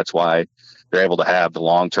I think that's why they're able to have the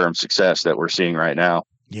long-term success that we're seeing right now.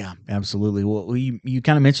 Yeah, absolutely. Well, you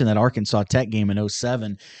kind of mentioned that Arkansas Tech game in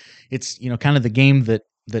 07. It's, kind of the game that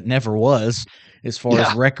never was as far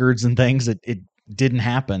as records and things. It didn't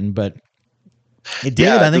happen, but it did.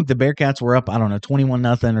 I think the Bearcats were up,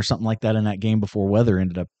 21-0 or something like that in that game before weather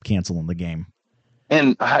ended up canceling the game.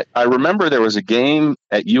 And I remember there was a game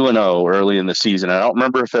at UNO early in the season. I don't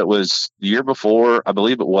remember if it was the year before. I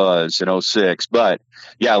believe it was in 06. But,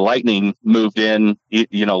 Lightning moved in,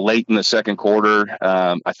 late in the second quarter.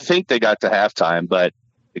 I think they got to halftime, but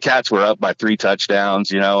the Cats were up by 3 touchdowns,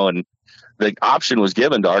 and the option was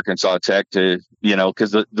given to Arkansas Tech to,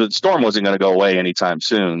 because the storm wasn't going to go away anytime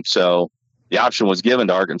soon. So the option was given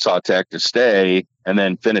to Arkansas Tech to stay and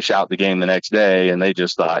then finish out the game the next day. And they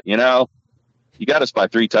just thought, you got us by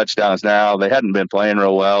 3 touchdowns now. They hadn't been playing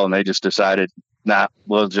real well, and they just decided,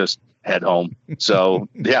 we'll just head home. So,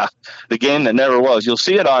 the game that never was. You'll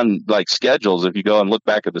see it on, schedules if you go and look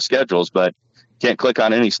back at the schedules, but can't click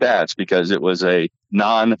on any stats because it was a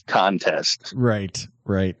non-contest. Right.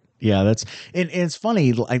 Yeah, and it's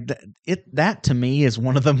funny. That to me is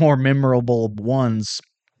one of the more memorable ones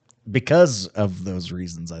because of those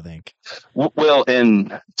reasons, I think. Well,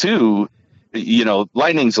 and 2,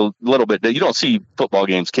 Lightning's a little bit, you don't see football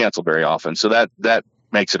games canceled very often. So that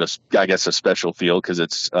makes it a special feel because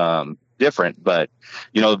it's different. But,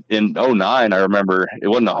 in 09, I remember it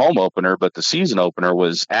wasn't a home opener, but the season opener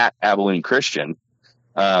was at Abilene Christian.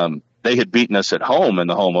 They had beaten us at home in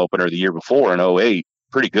the home opener the year before in 08,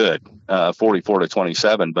 pretty good,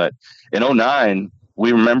 44-27. But in 09,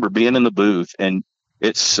 we remember being in the booth and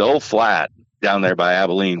it's so flat down there by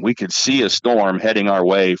Abilene. We could see a storm heading our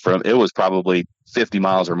way it was probably 50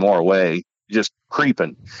 miles or more away, just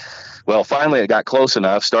creeping. Well, finally it got close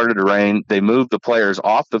enough, started to rain. They moved the players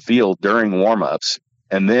off the field during warmups,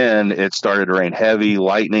 and then it started to rain heavy,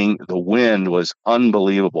 lightning. The wind was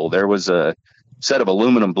unbelievable. There was a set of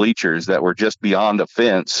aluminum bleachers that were just beyond a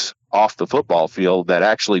fence off the football field that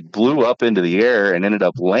actually blew up into the air and ended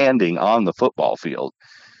up landing on the football field.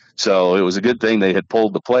 So it was a good thing they had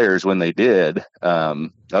pulled the players when they did.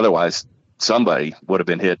 Otherwise, somebody would have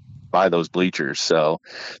been hit by those bleachers. So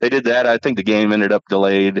they did that. I think the game ended up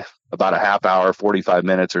delayed about a half hour, 45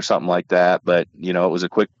 minutes or something like that. But, it was a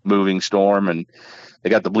quick moving storm and they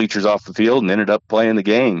got the bleachers off the field and ended up playing the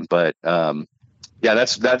game. But,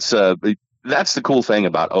 that's the cool thing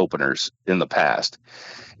about openers in the past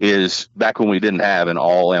is back when we didn't have an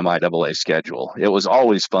all MIAA schedule. It was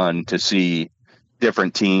always fun to see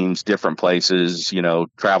different teams, different places,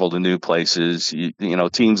 travel to new places,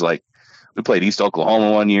 teams like we played East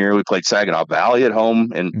Oklahoma one year. We played Saginaw Valley at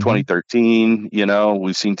home in 2013.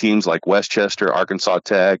 We've seen teams like Westchester, Arkansas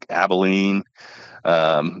Tech, Abilene,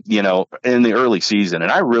 in the early season.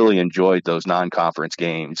 And I really enjoyed those non-conference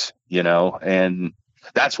games, and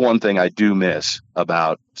that's one thing I do miss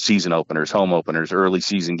about season openers, home openers, early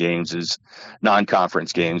season games is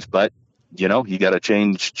non-conference games. But you got to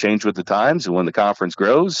change with the times. And when the conference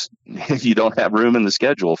grows, you don't have room in the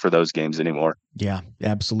schedule for those games anymore. Yeah,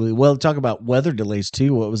 absolutely. Well, talk about weather delays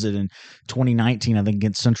too. What was it in 2019? I think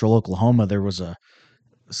against Central Oklahoma, there was a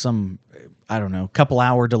some, I don't know, couple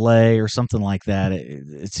hour delay or something like that.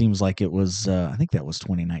 It seems like it was, I think that was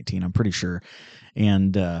 2019. I'm pretty sure.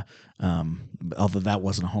 And although that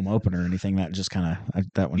wasn't a home opener or anything, that just kind of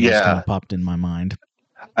that one just kind Yeah, of popped in my mind.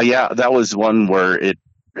 yeah, that was one where it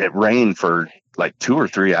rained for like 2 or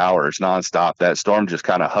 3 hours nonstop. That storm just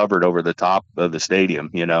kind of hovered over the top of the stadium,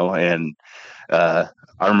 and uh,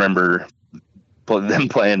 I remember them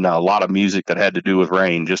playing a lot of music that had to do with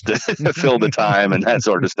rain just to fill the time and that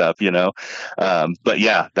sort of stuff. But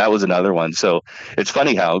yeah, that was another one. So it's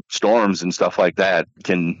funny how storms and stuff like that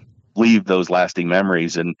can leave those lasting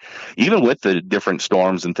memories. And even with the different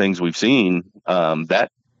storms and things we've seen, that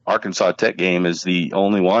Arkansas Tech game is the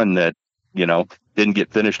only one that, didn't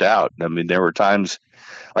get finished out. I mean, there were times,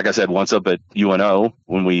 like I said, once up at UNO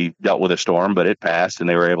when we dealt with a storm, but it passed and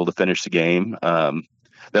they were able to finish the game.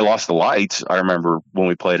 They lost the lights. I remember when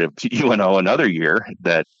we played at UNO another year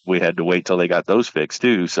that we had to wait till they got those fixed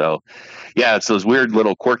too. So yeah, it's those weird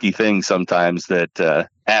little quirky things sometimes that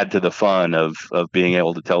add to the fun of being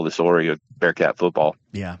able to tell the story of Bearcat football.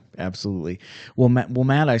 Yeah, absolutely. Well,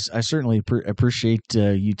 Matt, I certainly appreciate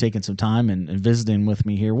you taking some time and visiting with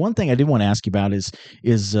me here. One thing I did want to ask you about is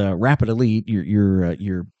Rapid Elite,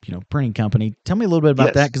 your printing company. Tell me a little bit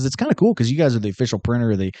about that, Yes. because it's kind of cool because you guys are the official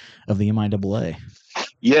printer of the MIAA.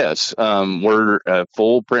 Yes. We're a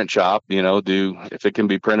full print shop, if it can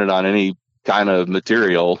be printed on any kind of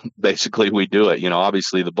material, basically we do it.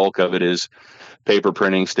 Obviously the bulk of it is paper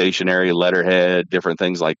printing, stationery, letterhead, different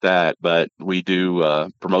things like that. But we do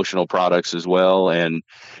promotional products as well. And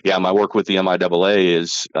yeah, my work with the MIAA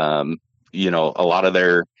is, a lot of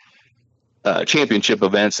their championship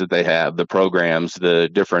events that they have, the programs, the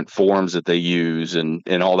different forms that they use, and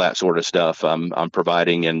all that sort of stuff. I'm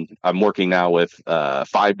providing, and I'm working now with 5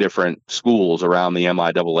 different schools around the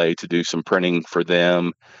MIAA to do some printing for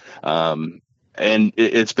them. And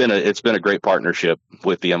it's been a great partnership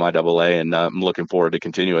with the MIAA, and I'm looking forward to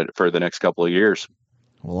continue it for the next couple of years.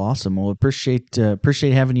 Well, awesome. Well, appreciate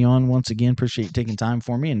having you on once again. Appreciate you taking time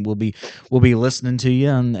for me, and we'll be listening to you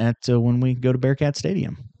at when we go to Bearcat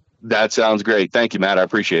Stadium. That sounds great. Thank you, Matt. I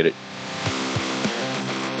appreciate it.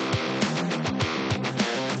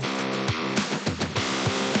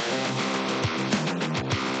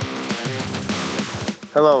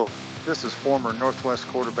 Hello, this is former Northwest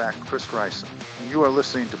quarterback Chris Ryson, and you are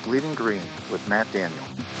listening to Bleeding Green with Matt Daniel.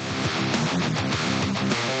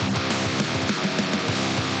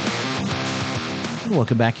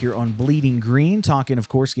 Welcome back here on Bleeding Green, talking, of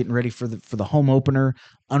course, getting ready for the home opener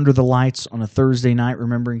under the lights on a Thursday night,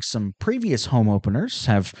 remembering some previous home openers.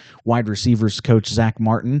 Have wide receivers coach Zach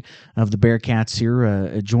Martin of the Bearcats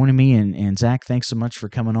here joining me. And Zach, thanks so much for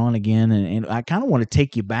coming on again. And I kind of want to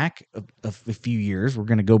take you back a few years. We're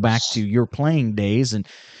going to go back to your playing days and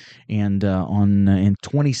in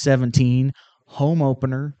 2017, home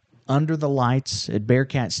opener under the lights at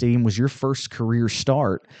Bearcat Stadium was your first career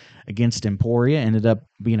start against Emporia. Ended up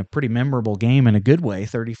being a pretty memorable game in a good way,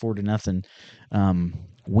 34-0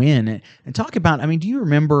 win. And talk about, I mean, do you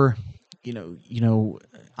remember,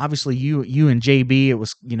 obviously you and JB, it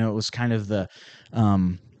was kind of the,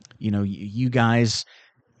 you guys,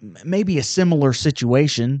 maybe a similar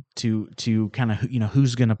situation to kind of,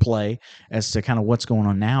 who's going to play as to kind of what's going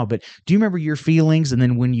on now. But do you remember your feelings, and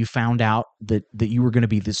then when you found out that you were going to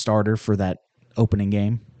be the starter for that opening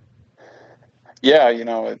game? Yeah,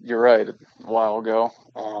 you're right. A while ago,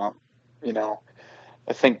 I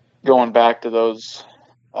think going back to those,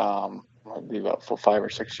 might be about 5 or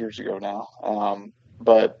 6 years ago now.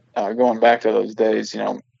 But going back to those days,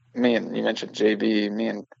 me and you mentioned JB, me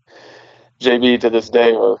and JB to this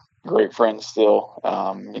day are great friends still.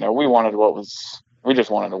 We just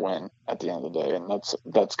wanted to win at the end of the day, and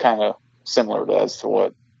that's kind of similar as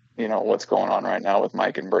to what's going on right now with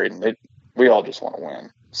Mike and Braden. We all just want to win.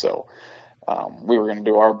 So we were going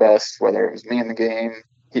to do our best, whether it was me in the game,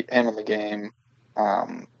 him in the game,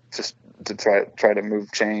 just to try to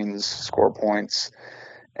move chains, score points,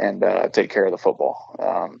 and take care of the football.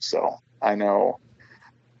 So I know,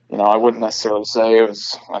 I wouldn't necessarily say it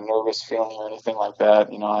was a nervous feeling or anything like that.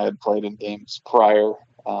 I had played in games prior,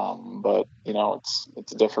 but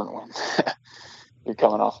it's different when you're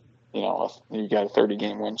coming off, you got a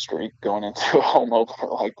 30-game win streak going into a home opener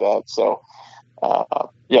like that. So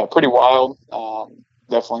yeah, pretty wild.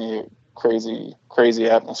 Definitely crazy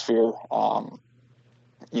atmosphere.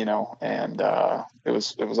 And it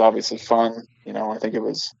was obviously fun. I think it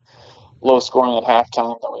was low scoring at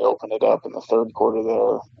halftime. Then we opened it up in the third quarter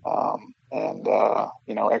there, and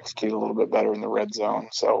execute a little bit better in the red zone.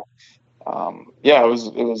 So yeah, it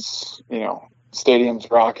was stadium's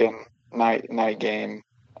rocking, night game.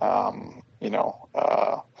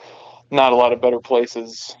 not a lot of better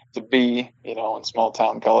places to be, in small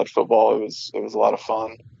town college football. It was a lot of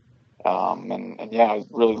fun. And yeah, it was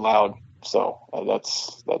really loud. So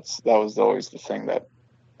that was always the thing that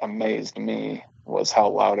amazed me, was how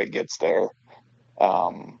loud it gets there.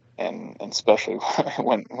 And especially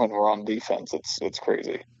when we're on defense, it's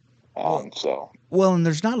crazy. Well, and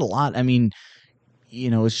there's not a lot. I mean,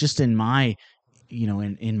 it's just in my,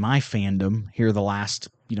 in my fandom here the last,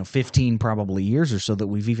 15 probably years or so that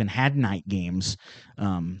we've even had night games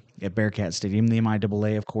at Bearcat Stadium, the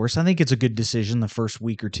MIAA, of course. I think it's a good decision. The first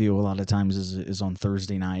week or two, a lot of times is on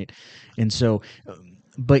Thursday night. And so,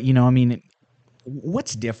 but, I mean,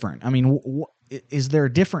 what's different? I mean, is there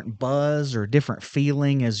a different buzz or a different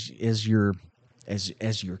feeling as you're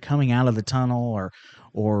coming out of the tunnel,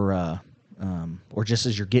 or just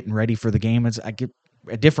as you're getting ready for the game? I get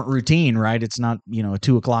a different routine, right? It's not, a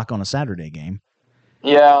 2:00 on a Saturday game.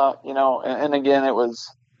 Yeah, and again, it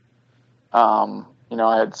was,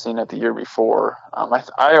 I had seen it the year before.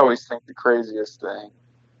 I always think the craziest thing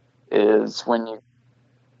is when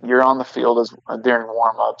you're on the field during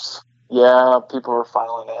warm-ups. Yeah, people are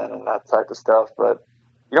filing in and that type of stuff, but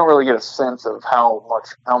you don't really get a sense of how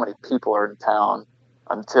many people are in town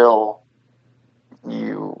until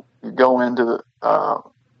you go into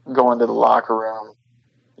the locker room.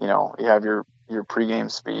 You have your pregame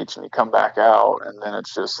speech and you come back out, and then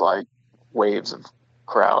it's just like waves of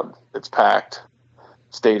crowd. It's packed,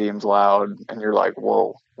 stadium's loud, and you're like,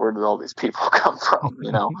 whoa, where did all these people come from?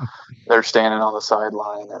 They're standing on the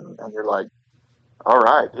sideline, and you're like, all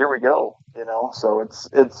right, here we go. So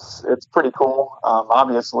it's pretty cool.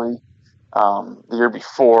 Obviously, the year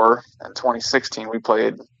before in 2016, we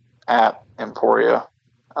played at Emporia.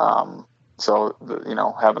 So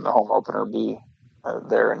having the home opener be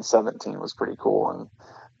there in 17 was pretty cool.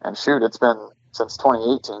 And shoot, it's been since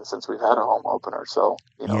 2018 since we've had a home opener. So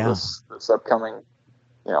this upcoming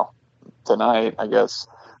tonight, I guess,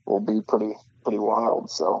 will be pretty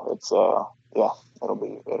wild. So it's it'll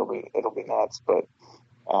be nuts. But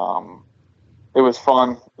it was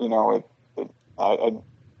fun. I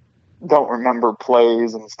don't remember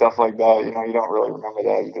plays and stuff like that. You don't really remember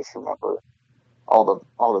that. You just remember all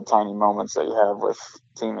the tiny moments that you have with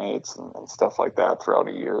teammates and stuff like that throughout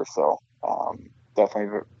a year. So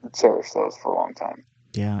definitely cherish those for a long time.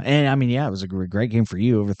 Yeah, and I mean, it was a great game for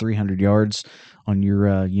you. Over 300 yards on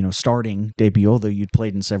your starting debut, although you'd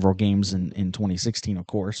played in several games in 2016, of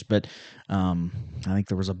course. But I think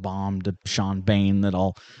there was a bomb to Sean Bain that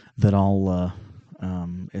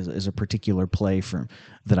is a particular play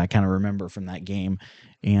that I kind of remember from that game.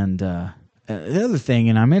 And the other thing,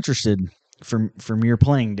 and I'm interested from your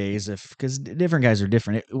playing days, because different guys are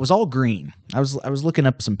different. It was all green. I was looking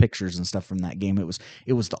up some pictures and stuff from that game.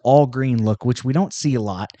 It was the all green look, which we don't see a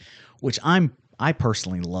lot, which I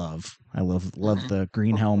personally love. I love the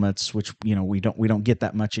green helmets, which we don't get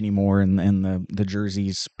that much anymore, and the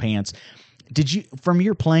jerseys, pants. Did you, from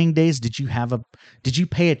your playing days, did you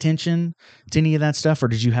pay attention to any of that stuff, or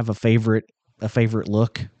did you have a favorite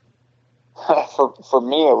look? For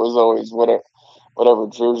me, it was always whatever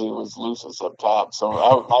jersey was loosest up top. So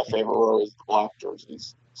my favorite were always the black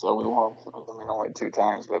jerseys. So we wore them, only 2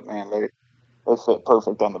 times, but man, they fit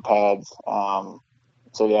perfect on the pads.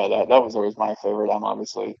 So yeah, that was always my favorite. I'm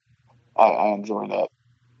obviously, I enjoy that,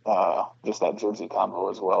 just that jersey combo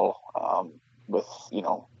as well, with,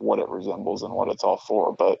 what it resembles and what it's all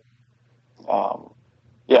for. But,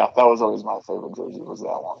 yeah, that was always my favorite jersey, was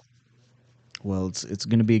that one. Well, it's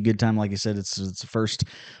going to be a good time. Like I said, it's the first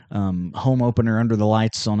home opener under the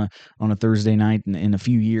lights on a Thursday night in a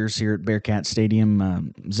few years here at Bearcat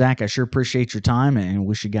Stadium. Zach, I sure appreciate your time and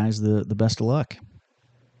wish you guys the best of luck.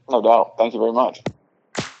 No doubt. Thank you very much.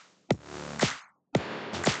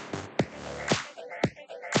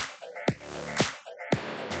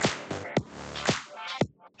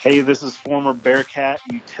 Hey, this is former Bearcat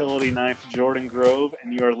utility knife Jordan Grove,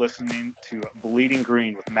 and you are listening to Bleeding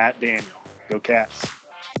Green with Matt Daniel. Go Cats.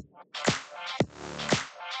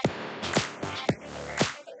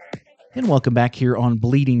 And welcome back here on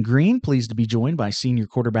Bleeding Green. Pleased to be joined by senior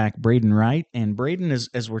quarterback Braden Wright. And Braden,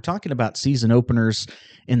 as we're talking about season openers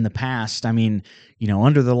in the past, I mean,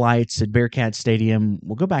 under the lights at Bearcat Stadium,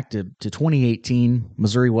 we'll go back to 2018,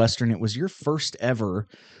 Missouri Western. It was your first ever,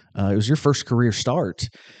 it was your first career start.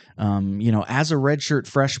 As a redshirt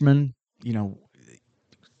freshman,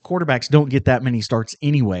 quarterbacks don't get that many starts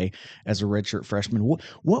anyway as a redshirt freshman.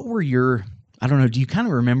 What were your, I don't know, do you kind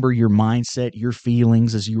of remember your mindset, your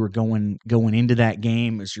feelings as you were going into that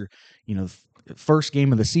game? As your, first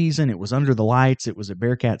game of the season, it was under the lights, it was at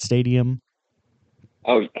Bearcat Stadium.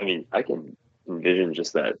 Oh, I mean, I can envision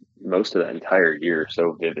just that most of that entire year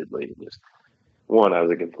so vividly. Just one, I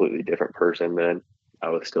was a completely different person then. I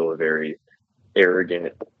was still a very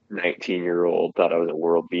arrogant 19-year-old, thought I was a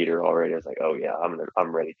world beater already. I was like, oh yeah,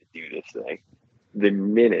 I'm ready to do this thing. The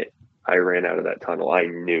minute I ran out of that tunnel, I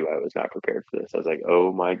knew I was not prepared for this. I was like,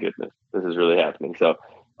 oh my goodness, this is really happening. So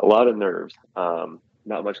a lot of nerves,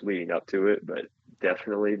 not much leading up to it, but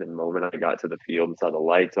definitely the moment I got to the field and saw the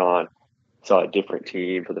lights on, saw a different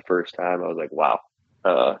team for the first time, I was like, wow,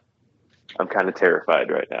 I'm kind of terrified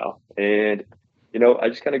right now. And, I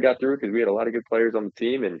just kind of got through because we had a lot of good players on the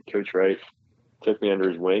team, and Coach Wright took me under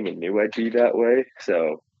his wing and knew I'd be that way.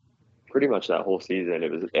 So pretty much that whole season,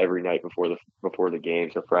 it was every night before the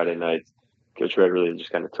game. So Friday nights, Coach Wright really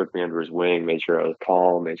just kind of took me under his wing, made sure I was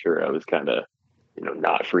calm, made sure I was kind of,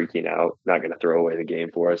 not freaking out, not going to throw away the game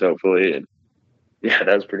for us, hopefully. And yeah,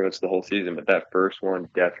 that was pretty much the whole season. But that first one,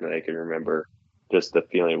 definitely I can remember just the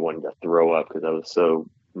feeling of wanting to throw up because I was so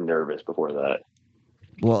nervous before that.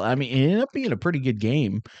 Well, I mean, it ended up being a pretty good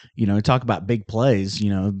game. Talk about big plays,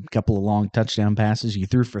 a couple of long touchdown passes. You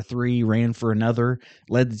threw for 3, ran for another,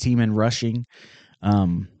 led the team in rushing.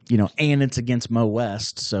 And it's against Mo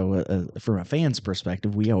West. So from a fan's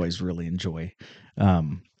perspective, we always really enjoy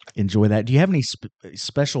that. Do you have any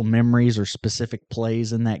special memories or specific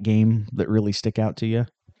plays in that game that really stick out to you?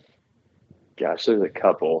 Gosh, there's a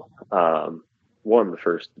couple. One, my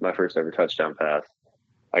first ever touchdown pass.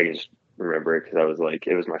 I can just remember it because I was like,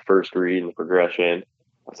 it was my first read in the progression.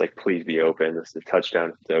 I was like, please be open. This is a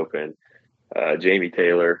touchdown. It's open. Jamie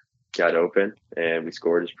Taylor got open, and we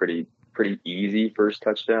scored his pretty easy first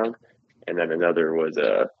touchdown. And then another was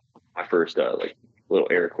my first little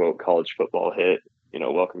air quote college football hit.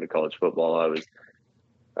 Welcome to college football. I was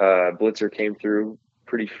blitzer came through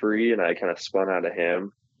pretty free, and I kind of spun out of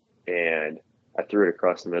him, and I threw it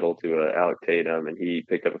across the middle to Alec Tatum, and he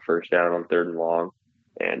picked up a first down on 3rd and long.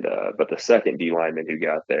 And but the second D lineman who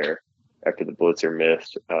got there after the blitzer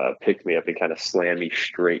missed picked me up and kind of slammed me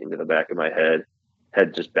straight into the back of my head.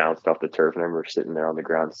 Head just bounced off the turf, and I remember sitting there on the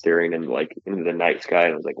ground staring into the night sky,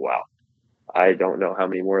 and I was like, wow, I don't know how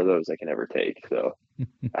many more of those I can ever take. So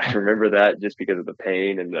I remember that just because of the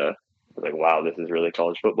pain, and I was like, wow, this is really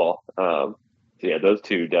college football. So yeah, those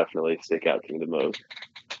two definitely stick out to me the most.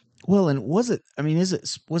 Well, and was it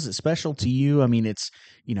special to you? I mean, it's,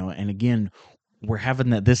 and again, we're having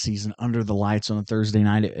that this season under the lights on a Thursday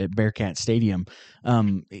night at Bearcat Stadium.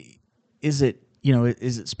 Is it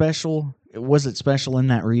special? Was it special in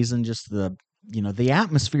that reason? Just the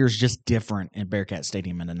atmosphere is just different in Bearcat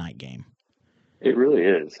Stadium in a night game. It really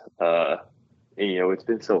is. And, it's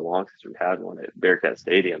been so long since we had one at Bearcat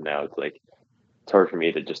Stadium now. It's hard for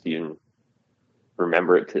me to just even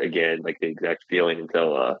remember it again, like the exact feeling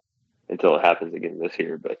until it happens again this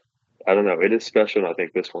year. But I don't know. It is special, and I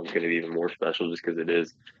think this one's going to be even more special just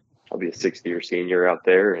because I'll be a 6th-year senior out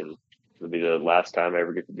there, and it'll be the last time I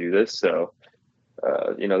ever get to do this. So,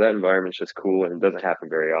 that environment's just cool, and it doesn't happen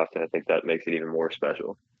very often. I think that makes it even more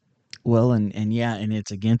special. Well, and it's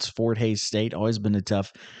against Fort Hays State. Always been a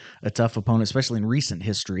tough opponent, especially in recent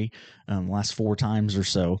history, last 4 times or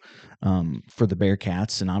so for the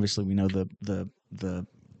Bearcats. And obviously, we know the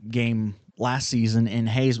game last season in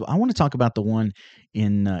Hays. But I want to talk about the one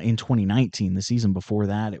in 2019, the season before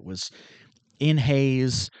that. It was in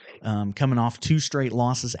Hays, coming off 2 straight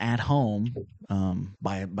losses at home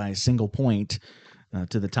by a single point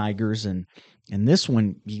to the Tigers, and this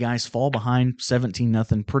one you guys fall behind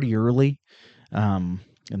 17-0 pretty early, and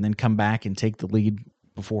then come back and take the lead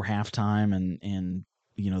before halftime, and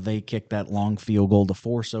they kick that long field goal to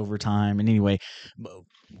force overtime. And anyway,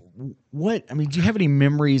 do you have any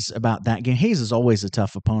memories about that game? Hays is always a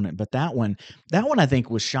tough opponent, but that one I think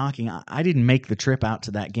was shocking. I didn't make the trip out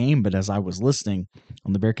to that game, but as I was listening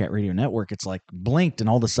on the Bearcat Radio Network, it's like blinked and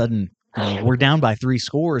all of a sudden we're down by 3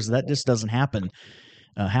 scores. That just doesn't happen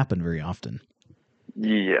very often.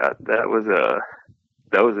 Yeah, that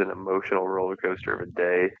was an emotional roller coaster of a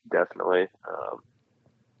day, definitely.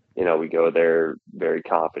 We go there very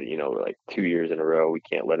confident. We're like 2 years in a row. We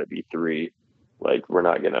can't let it be 3. Like, we're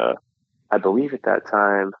not gonna. I believe at that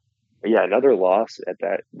time, yeah, another loss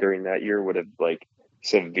during that year would have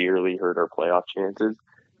severely hurt our playoff chances.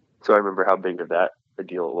 So I remember how big of that a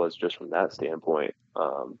deal it was just from that standpoint.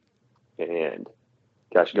 And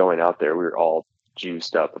gosh, going out there, we were all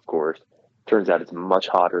juiced up, of course. Turns out it's much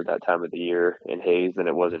hotter that time of the year in Hays than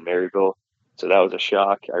it was in Maryville. So that was a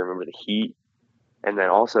shock. I remember the heat. And then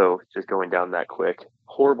also just going down that quick,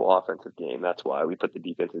 horrible offensive game. That's why we put the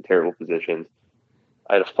defense in terrible positions.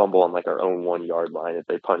 I had a fumble on our own 1-yard line if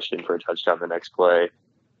they punched in for a touchdown the next play.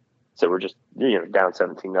 So we're just, down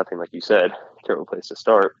 17-0, like you said, terrible place to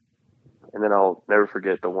start. And then I'll never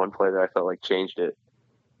forget the one play that I felt like changed it.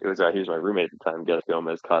 It was he was my roommate at the time. Gus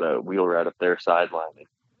Gomez caught a wheel route up their sideline. And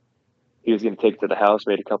he was going to take it to the house,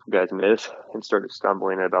 made a couple guys miss, and started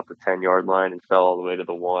stumbling at about the 10-yard line and fell all the way to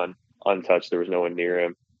the 1, untouched. There was no one near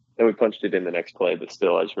him. Then we punched it in the next play, but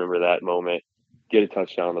still, I just remember that moment. Get a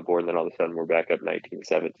touchdown on the board, and then all of a sudden we're back up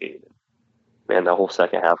 19-17. Man, that whole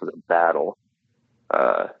second half was a battle.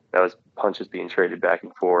 That was punches being traded back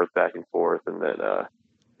and forth, and then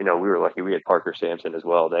we were lucky. We had Parker Sampson as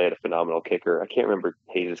well. They had a phenomenal kicker. I can't remember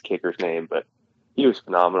Hayes' kicker's name, but he was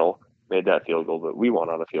phenomenal. Made that field goal, but we won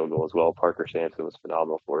on a field goal as well. Parker Sampson was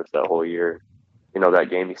phenomenal for us that whole year. That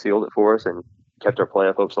game, he sealed it for us and kept our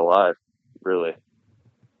playoff hopes alive, really.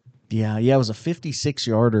 Yeah, it was a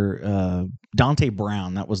 56-yarder. Dante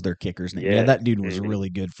Brown, that was their kicker's name. Yeah, that dude was really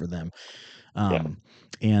good for them. And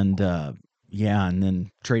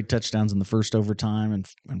then trade touchdowns in the first overtime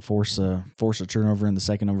and force a turnover in the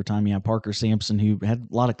second overtime. Yeah, Parker Sampson, who had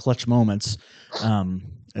a lot of clutch moments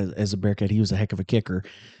as a Bearcat. He was a heck of a kicker,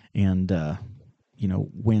 and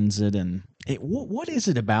wins it. And what is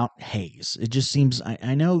it about Hayes? It just seems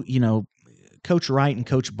I know Coach Wright and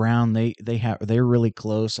Coach Brown, they're really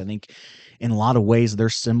close. I think in a lot of ways they're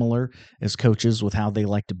similar as coaches with how they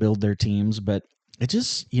like to build their teams, but it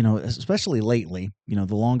just, especially lately,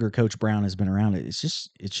 the longer Coach Brown has been around, it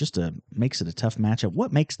makes it a tough matchup.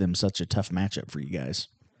 What makes them such a tough matchup for you guys?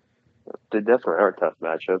 They definitely are a tough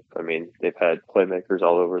matchup. I mean, they've had playmakers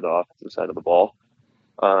all over the offensive side of the ball,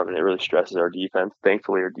 and it really stresses our defense.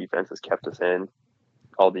 Thankfully, our defense has kept us in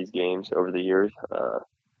all these games over the years.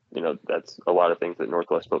 That's a lot of things that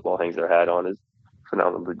Northwest football hangs their hat on is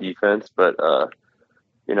phenomenal defense. But,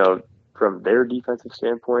 from their defensive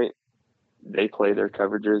standpoint, they play their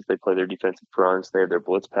coverages, they play their defensive fronts, they have their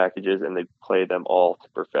blitz packages, and they play them all to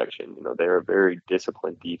perfection. They're a very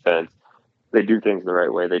disciplined defense. They do things the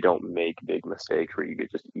right way. They don't make big mistakes where you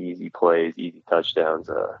get just easy plays, easy touchdowns.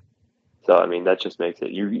 That just makes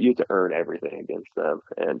it, you have to earn everything against them.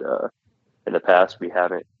 And in the past, we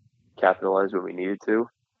haven't capitalized when we needed to.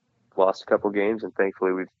 Lost a couple games, and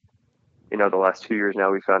thankfully we've, the last 2 years now,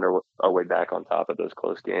 we found our way back on top of those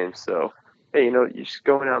close games. So, hey, you're just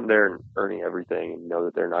going out there and earning everything and know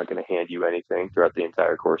that they're not going to hand you anything throughout the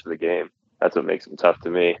entire course of the game. That's what makes them tough to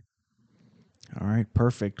me. All right,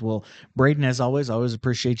 perfect. Well, Braden, as always, I always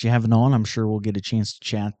appreciate you having on. I'm sure we'll get a chance to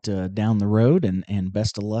chat down the road, and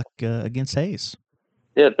best of luck against Hayes.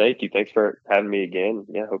 Yeah, thank you. Thanks for having me again.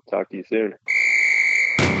 Yeah, hope to talk to you soon.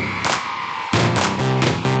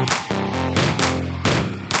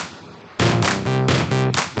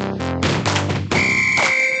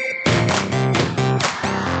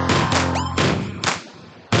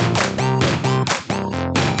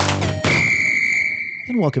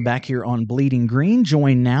 And welcome back here on Bleeding Green,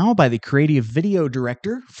 joined now by the creative video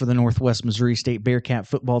director for the Northwest Missouri State Bearcat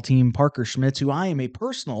football team, Parker Schmitz, who I am a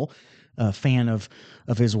personal fan of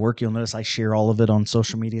his work. You'll notice I share all of it on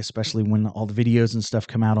social media, especially when all the videos and stuff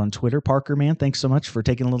come out on Twitter. Parker, man, thanks so much for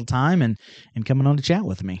taking a little time and coming on to chat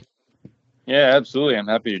with me. Yeah, absolutely. I'm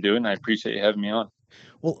happy to do it, and I appreciate you having me on.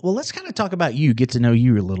 Well, let's kind of talk about you, get to know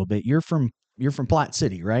you a little bit. You're from Platte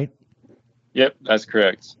City, right? Yep, that's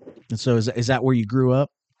correct. And so is that where you grew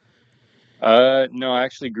up? No, I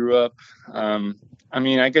actually grew up,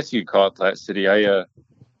 I guess you could call it Platte City. I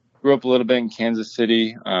grew up a little bit in Kansas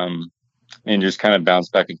City, and just kind of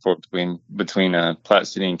bounced back and forth between Platte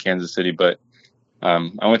City and Kansas City. But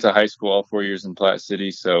I went to high school all 4 years in Platte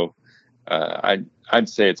City, so I'd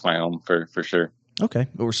say it's my home for sure. Okay.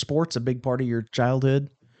 Were sports a big part of your childhood?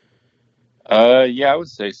 Yeah, I would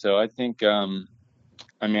say so. I think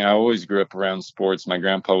I always grew up around sports. My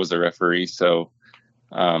grandpa was a referee, so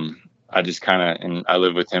I just and I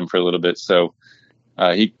lived with him for a little bit. So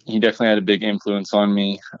he definitely had a big influence on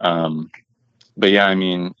me. But yeah,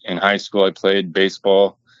 in high school, I played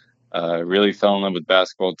baseball, really fell in love with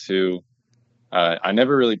basketball too. I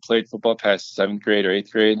never really played football past 7th grade or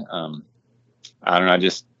 8th grade. I don't know,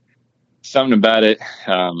 just something about it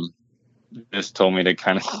just told me to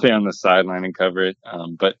kind of stay on the sideline and cover it.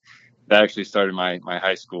 But that actually started my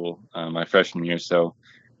high school, my freshman year. So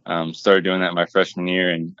started doing that my freshman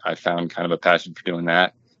year, and I found kind of a passion for doing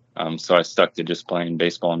that. So I stuck to just playing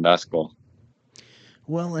baseball and basketball.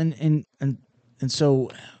 Well, and so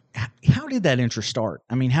how did that interest start?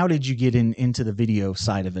 How did you get into the video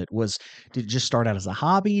side of it? Did it just start out as a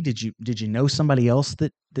hobby? Did you know somebody else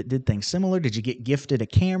that did things similar? Did you get gifted a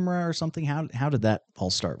camera or something? How did that all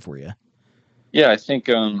start for you? Yeah, I think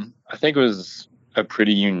it was a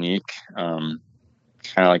pretty unique, kind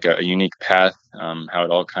of like a unique path, how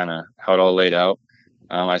it all laid out.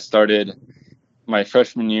 I started my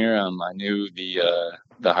freshman year. I knew the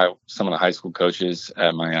some of the high school coaches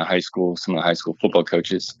at my high school, some of the high school football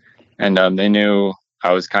coaches, and they knew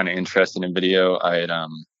I was kind of interested in video. I had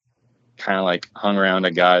kind of like hung around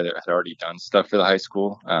a guy that had already done stuff for the high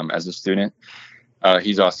school as a student.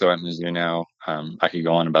 He's also at Mizzou now. I could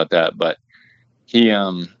go on about that, but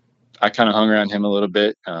I kind of hung around him a little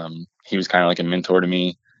bit. He was kind of like a mentor to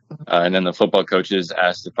me. And then the football coaches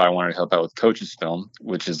asked if I wanted to help out with coaches film,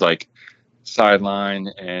 which is like sideline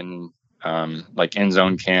and like end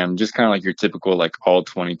zone cam, just kind of like your typical like all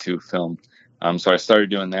 22 film. So I started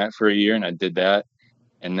doing that for a year, and I did that.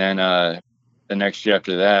 And then the next year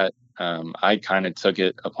after that, I kind of took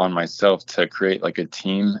it upon myself to create like a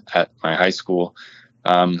team at my high school.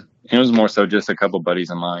 It was more so just a couple buddies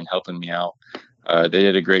of mine helping me out. They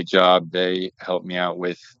did a great job. They helped me out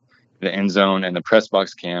with the end zone and the press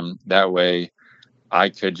box cam. That way I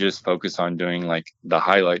could just focus on doing like the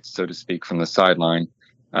highlights, so to speak, from the sideline.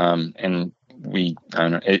 And I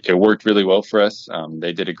don't know, it worked really well for us.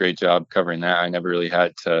 They did a great job covering that. I never really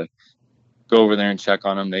had to go over there and check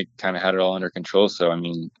on them. They kind of had it all under control. So, I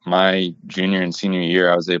mean, my junior and senior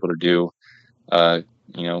year, I was able to do,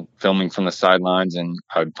 filming from the sidelines, and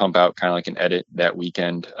I would pump out kind of like an edit that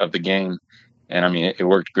weekend of the game. And I mean, it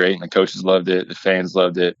worked great, and the coaches loved it. The fans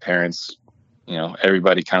loved it. Parents,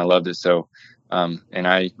 everybody kind of loved it. So, and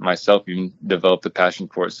I myself even developed a passion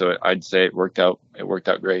for it. So I'd say it worked out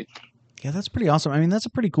great. Yeah, that's pretty awesome. I mean, that's a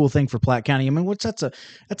pretty cool thing for Platte County. I mean, that's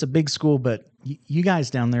a big school, but you guys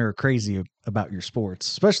down there are crazy about your sports,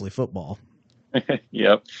 especially football.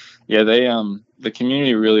 Yep. Yeah, they the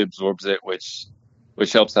community really absorbs it, which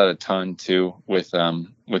helps out a ton too with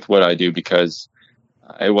what I do, because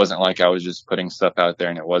it wasn't like I was just putting stuff out there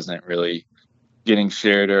and it wasn't really getting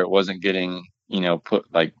shared, or it wasn't getting, put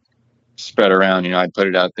like spread around. I'd put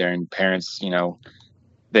it out there, and parents,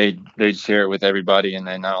 they'd share it with everybody. And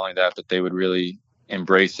then not only that, but they would really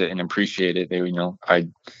embrace it and appreciate it. They would,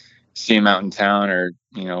 I'd see them out in town, or,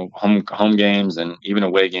 home games and even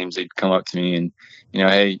away games. They'd come up to me and,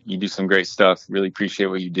 hey, you do some great stuff. Really appreciate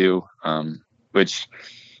what you do. Which,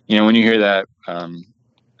 when you hear that,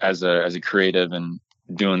 as a creative and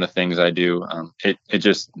doing the things I do, it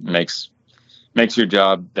just makes your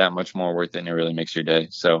job that much more worth it, and it really makes your day.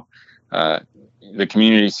 So, the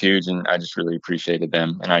community is huge, and I just really appreciated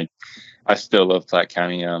them. And I still love Platte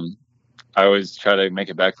County. I always try to make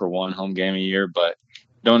it back for one home game a year, but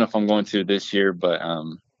don't know if I'm going to this year. But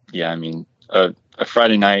yeah, I mean, a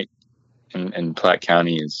Friday night in Platte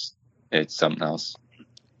County it's something else.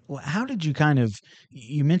 Well, how did you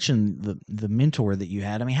you mentioned the mentor that you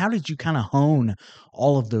had. I mean, how did you kind of hone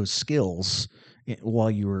all of those skills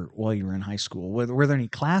while you were in high school? Were there any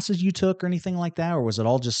classes you took or anything like that, or was it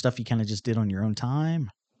all just stuff you kind of just did on your own time?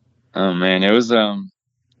 Oh man, it was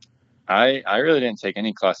I really didn't take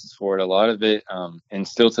any classes for it. A lot of it, and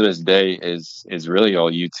still to this day, is really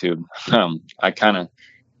all YouTube.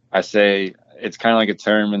 I say it's kind of like a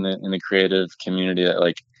term in the creative community that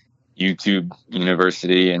like YouTube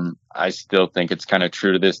University, and I still think it's kind of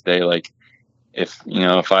true to this day. Like if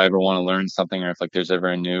I ever want to learn something, or if like there's ever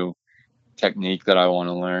a new technique that I want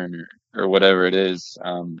to learn, or whatever it is,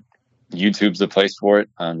 YouTube's the place for it.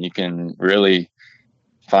 You can really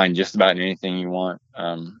find just about anything you want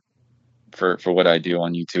for what I do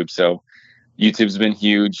on YouTube. So YouTube's been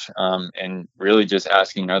huge, and really just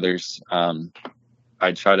asking others.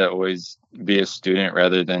 I try to always be a student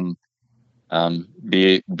rather than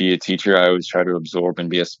be a teacher. I always try to absorb and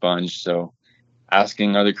be a sponge. So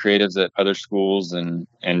asking other creatives at other schools and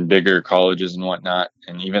bigger colleges and whatnot,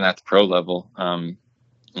 and even at the pro level,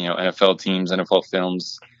 NFL teams, NFL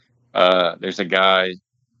films. There's a guy,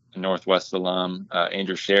 a Northwest alum,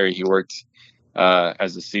 Andrew Sherry. He worked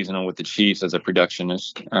as a seasonal with the Chiefs as a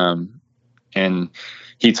productionist, and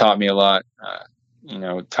he taught me a lot.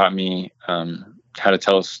 Taught me how to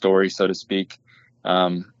tell a story, so to speak.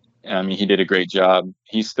 I mean, he did a great job.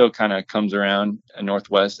 He still kind of comes around at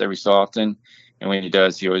Northwest every so often, and when he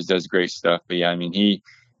does, he always does great stuff. But yeah, I mean, he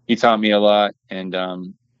taught me a lot, and I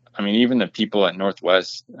mean, even the people at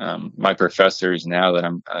Northwest, my professors now that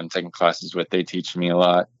I'm taking classes with, they teach me a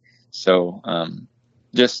lot. So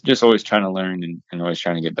just always trying to learn and always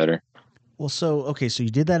trying to get better. Well, so you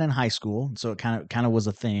did that in high school, so it kind of was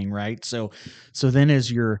a thing, right? So then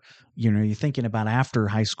as you're thinking about after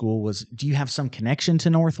high school, do you have some connection to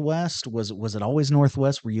Northwest? Was it always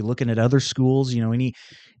Northwest? Were you looking at other schools?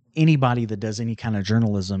 Anybody that does any kind of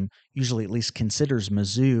journalism usually at least considers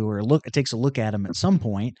Mizzou, or takes a look at them at some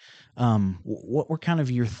point. What were kind of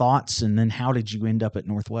your thoughts, and then how did you end up at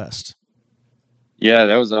Northwest? Yeah,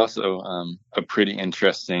 that was also a pretty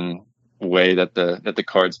interesting way that the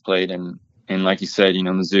cards played in and like you said,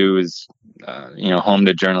 Mizzou is, home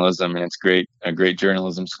to journalism, and it's a great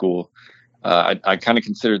journalism school. I kind of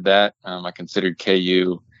considered that. I considered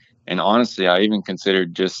KU, and honestly, I even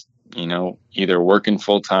considered just, either working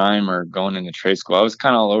full time or going into trade school. I was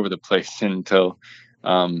kind of all over the place until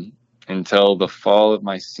the fall of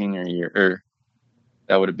my senior year, or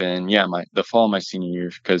that would have been, the fall of my senior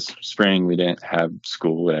year, because spring we didn't have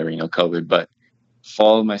school, whatever, COVID, but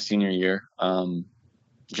fall of my senior year,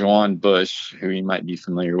 Juwan Bush, who you might be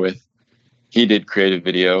familiar with, he did creative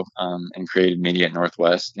video and creative media at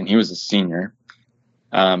Northwest, and he was a senior.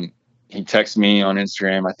 He texted me on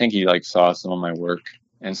Instagram. I think he saw some of my work,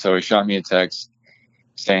 and so he shot me a text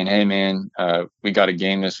saying, "Hey man, we got a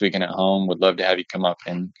game this weekend at home. Would love to have you come up."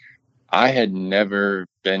 And I had never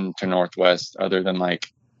been to Northwest other than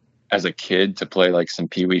as a kid to play some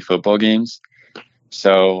Pee Wee football games.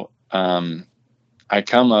 So I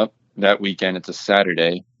come up that weekend. It's a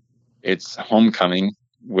Saturday. It's homecoming,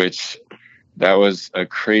 which that was a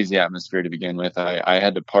crazy atmosphere to begin with. I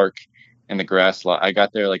had to park in the grass lot. I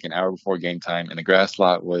got there an hour before game time, and the grass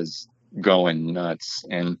lot was going nuts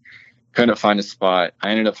and couldn't find a spot. I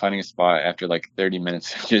ended up finding a spot after 30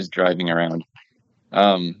 minutes of just driving around.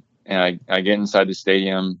 And I get inside the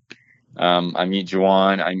stadium. I meet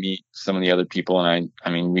Juwan. I meet some of the other people, and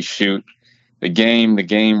we shoot the game. The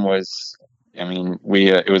game was,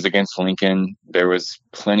 it was against Lincoln. There was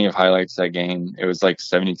plenty of highlights that game. It was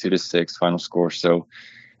 72-6 final score. So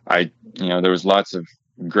there was lots of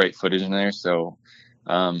great footage in there. So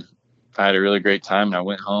I had a really great time, and I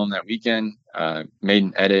went home that weekend, made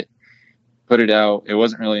an edit, put it out. It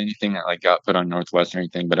wasn't really anything that got put on Northwest or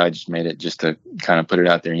anything, but I just made it just to kind of put it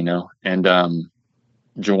out there, and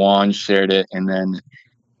Juwan shared it. And then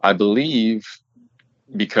I believe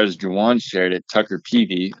because Juwan shared it, Tucker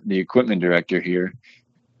Peavy, the equipment director here,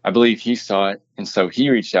 I believe he saw it. And so he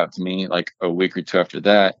reached out to me a week or two after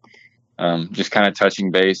that, just kind of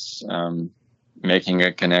touching base, making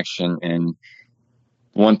a connection, and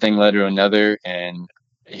one thing led to another. And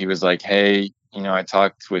he was like, "Hey, I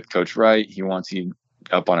talked with Coach Wright. He wants you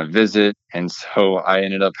up on a visit." And so I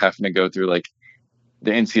ended up having to go through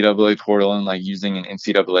the NCAA portal and using an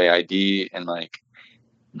NCAA ID and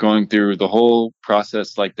going through the whole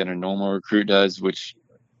process that a normal recruit does, which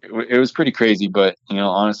it was pretty crazy. But,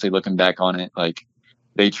 honestly, looking back on it,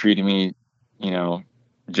 they treated me,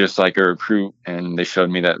 just like a recruit, and they showed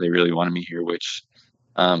me that they really wanted me here, which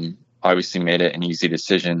obviously made it an easy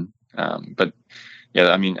decision. But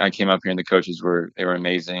yeah, I came up here and the coaches were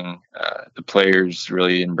amazing. The players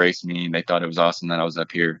really embraced me. They thought it was awesome that I was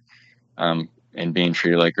up here and being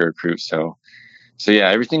treated like a recruit. So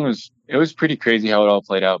yeah, it was pretty crazy how it all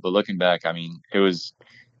played out. But looking back, it was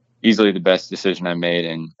easily the best decision I made,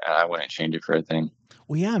 and I wouldn't change it for a thing.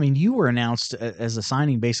 Well, yeah, you were announced as a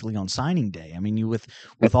signing basically on signing day. You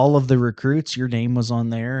with all of the recruits, your name was on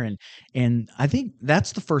there, and I think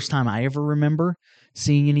that's the first time I ever remember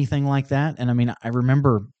seeing anything like that. And I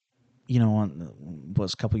remember,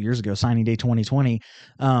 was a couple of years ago, signing day 2020,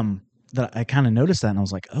 that I kind of noticed that, and I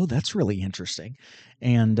was like, oh, that's really interesting.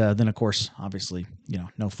 And then of course, obviously,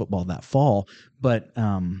 no football that fall, but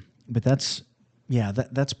that's, yeah,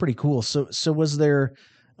 that's pretty cool. So was there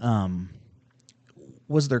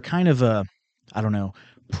kind of a, I don't know,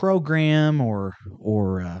 program or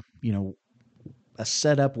a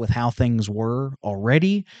setup with how things were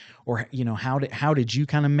already, or how did you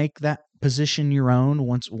kind of make that position your own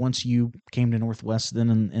once you came to Northwest then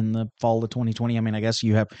in the fall of 2020? I guess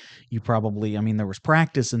you probably, there was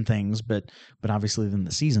practice and things, but obviously then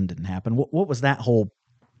the season didn't happen. What was that whole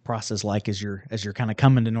process like as you're kind of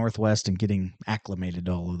coming to Northwest and getting acclimated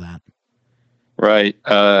to all of that? Right.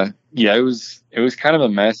 Yeah, it was kind of a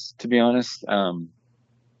mess, to be honest.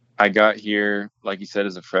 I got here, like you said,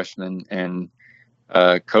 as a freshman, and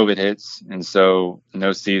COVID hits, and so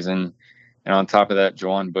no season. And on top of that,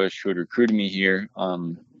 Juwan Bush, who had recruited me here,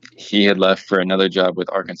 he had left for another job with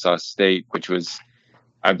Arkansas State, which was,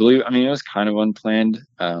 I believe, it was kind of unplanned.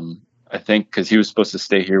 I think because he was supposed to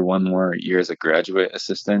stay here one more year as a graduate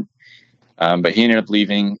assistant, but he ended up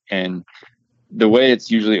leaving. And the way it's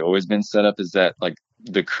usually always been set up is that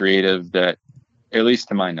the creative that, at least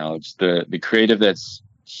to my knowledge, the creative that's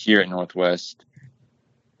here at Northwest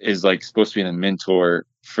is supposed to be the mentor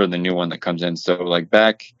for the new one that comes in. So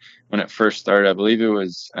back when it first started, I believe it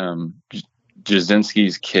was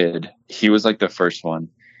Jasinski's kid. He was the first one.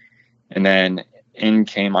 And then in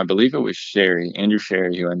came, I believe it was Andrew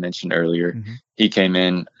Sherry, who I mentioned earlier. Mm-hmm. He came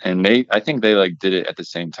in, and I think they did it at the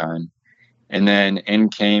same time. And then in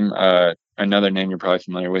came another name you're probably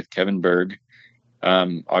familiar with, Kevin Berg.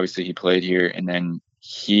 Obviously he played here. And then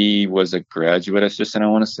he was a graduate assistant, I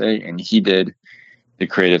want to say, and he did the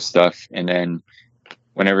creative stuff. And then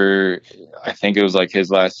whenever I think it was like his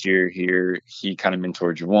last year here, he kind of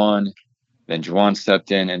mentored Juwan. Then Juwan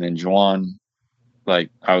stepped in, and then Juwan, like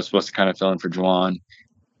I was supposed to kind of fill in for Juwan.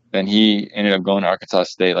 Then he ended up going to Arkansas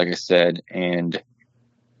State, like I said, and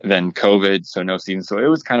then COVID, so no season. So it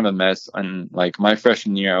was kind of a mess. And like my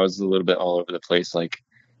freshman year, I was a little bit all over the place. Like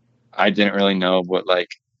I didn't really know what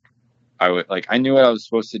I knew what I was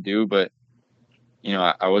supposed to do, but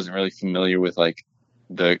I wasn't really familiar with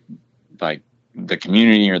the like the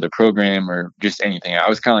community or the program or just anything. I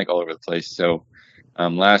was kind of like all over the place. So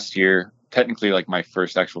last year, technically like my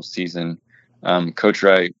first actual season, Coach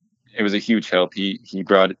Wright, it was a huge help. He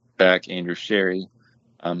brought back Andrew Sherry,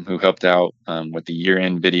 who helped out with the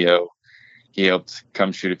year-end video. He helped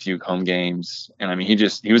come shoot a few home games, and I mean,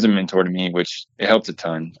 he was a mentor to me, which it helped a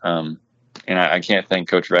ton. And I can't thank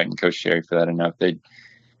Coach Wright and Coach Sherry for that enough.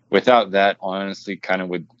 Without that, honestly,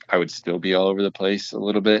 I would still be all over the place a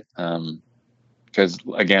little bit. Because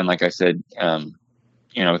again, like I said,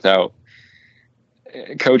 without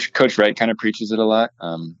Coach Wright kind of preaches it a lot.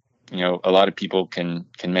 A lot of people can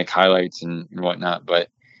make highlights and whatnot, but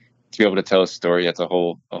to be able to tell a story, that's a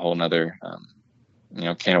whole nother,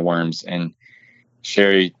 can of worms. And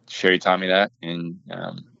Sherry taught me that. And,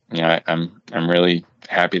 I'm really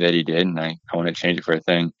happy that he did. And I want to change it for a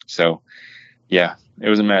thing. So yeah, it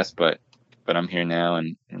was a mess, but I'm here now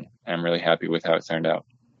and I'm really happy with how it turned out.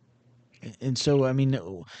 And so, I mean,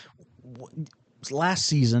 last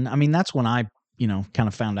season, I mean, that's when I, kind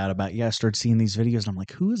of found out about you. I started seeing these videos and I'm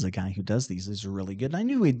like, who is the guy who does these? These are really good. And I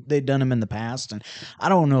knew they'd done them in the past. And I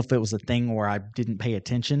don't know if it was a thing where I didn't pay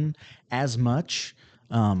attention as much.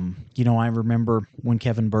 I remember when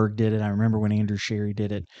Kevin Berg did it. I remember when Andrew Sherry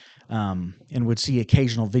did it, and would see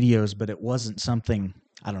occasional videos, but it wasn't something,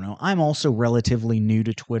 I don't know. I'm also relatively new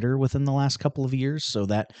to Twitter within the last couple of years, so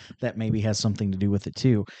that maybe has something to do with it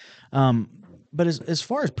too. But as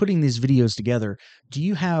far as putting these videos together,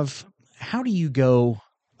 how do you go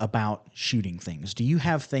about shooting things? Do you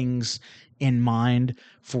have things in mind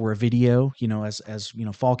for a video, as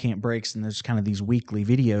fall camp breaks and there's kind of these weekly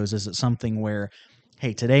videos? Is it something where,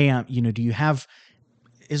 hey, today,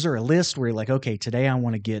 is there a list where you're like, okay, today I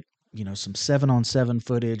want to get, some 7-on-7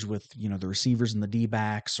 footage with, the receivers and the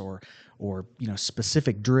D-backs or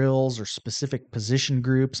specific drills or specific position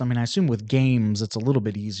groups? I mean, I assume with games, it's a little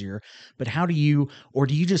bit easier, but do you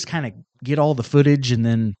just kind of get all the footage and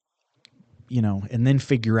then, and then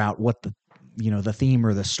figure out what the theme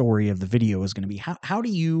or the story of the video is going to be? How do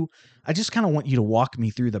you, I just kind of want you to walk me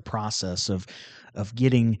through the process of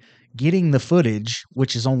getting the footage,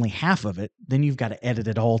 which is only half of it. Then you've got to edit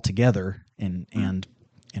it all together and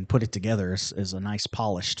put it together as a nice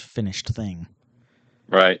polished, finished thing.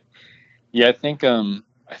 Right. Yeah. I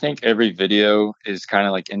think every video is kind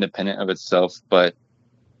of like independent of itself, but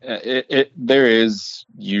there is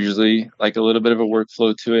usually like a little bit of a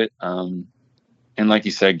workflow to it. And like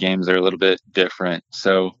you said, games are a little bit different.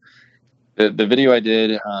 So the video I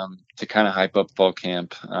did to kind of hype up fall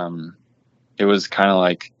camp, it was kind of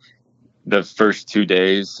like the first 2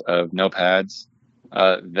 days of no pads.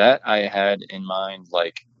 That I had in mind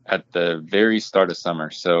like at the very start of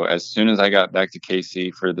summer. So as soon as I got back to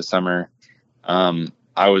KC for the summer,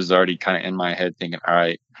 I was already kind of in my head thinking, all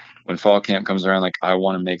right, when fall camp comes around, like I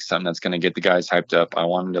want to make something that's going to get the guys hyped up. I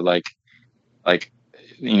want them to like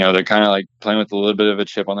they're kind of like playing with a little bit of a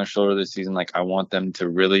chip on their shoulder this season. Like I want them to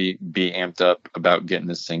really be amped up about getting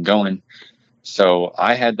this thing going. So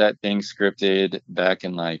I had that thing scripted back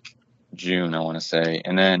in like June, I want to say.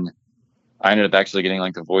 And then I ended up actually getting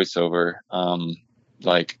like the voiceover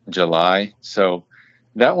like July. So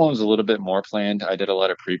that one was a little bit more planned. I did a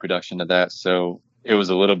lot of pre-production to that. So it was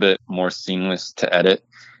a little bit more seamless to edit.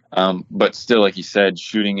 But still, like you said,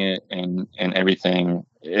 shooting it and everything,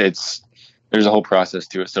 there's a whole process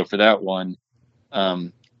to it. So for that one,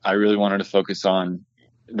 I really wanted to focus on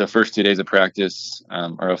the first 2 days of practice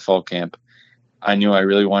or a fall camp. I knew I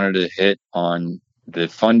really wanted to hit on the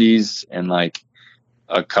fundies and like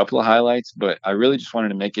a couple of highlights, but I really just wanted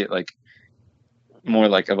to make it like more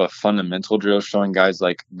like of a fundamental drill, showing guys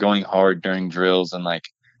like going hard during drills and like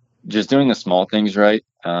just doing the small things right.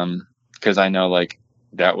 Because I know like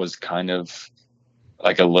that was kind of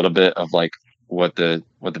like a little bit of like what the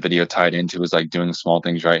video tied into was like doing small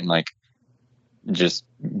things right and like just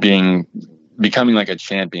becoming like a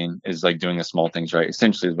champion is like doing the small things right,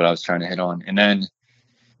 essentially is what I was trying to hit on. And then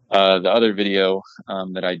the other video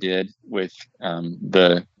that I did with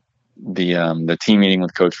the team meeting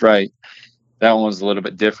with Coach Wright, that one was a little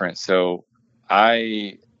bit different. So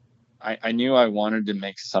I knew I wanted to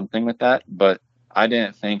make something with that, but I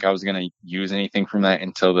didn't think I was going to use anything from that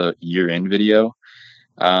until the year-end video.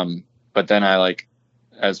 But then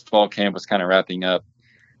as fall camp was kind of wrapping up,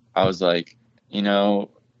 I was like, you know,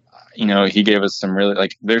 he gave us some really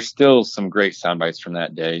there's still some great sound bites from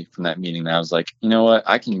that day, from that meeting, that I was like, you know what,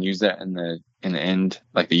 I can use that in the end,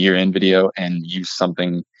 like the year end video, and use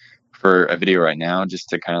something for a video right now, just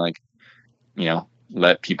to kind of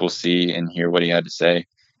let people see and hear what he had to say,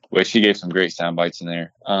 which he gave some great sound bites in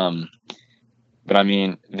there. But I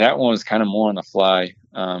mean, that one was kind of more on the fly.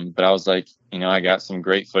 But I was like, I got some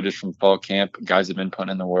great footage from fall camp. Guys have been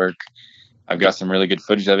putting in the work. I've got some really good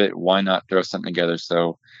footage of it. Why not throw something together?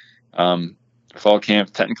 So fall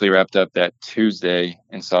camp technically wrapped up that Tuesday.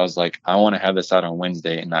 And so I was like, I want to have this out on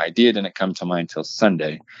Wednesday. And the idea didn't come to mind until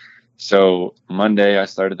Sunday. So Monday I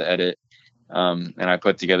started the edit, and I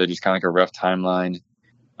put together just kind of like a rough timeline.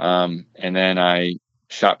 And then I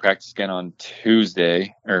shot practice again on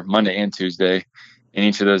Tuesday, or Monday and Tuesday. In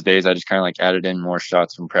each of those days, I just kind of added in more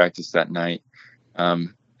shots from practice that night.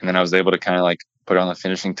 And then I was able to kind of put on the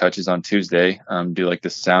finishing touches on Tuesday, do the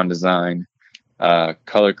sound design,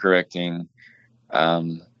 color correcting,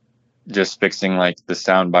 just fixing the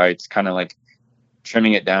sound bites, kind of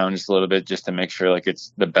trimming it down just a little bit, just to make sure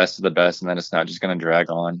it's the best of the best, and then it's not just going to drag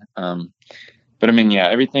on. But I mean, yeah,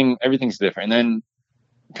 everything's different. And then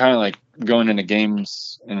kind of going into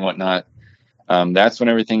games and whatnot, that's when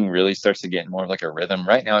everything really starts to get more of a rhythm.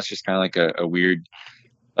 Right now it's just kind of a weird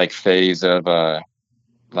phase of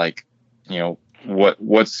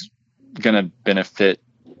what's gonna benefit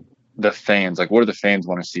the fans, what do the fans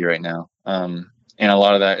want to see right now. And a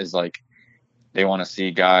lot of that is they want to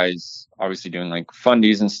see guys obviously doing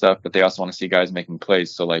fundies and stuff, but they also want to see guys making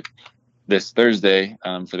plays. So this Thursday,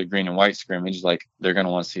 for the green and white scrimmage, they're going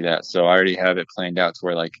to want to see that. So I already have it planned out to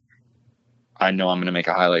where I know I'm going to make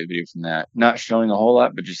a highlight video from that, not showing a whole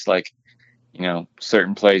lot, but just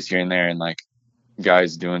certain plays here and there, and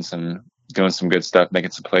guys doing some good stuff,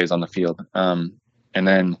 making some plays on the field. And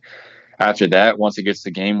then after that, once it gets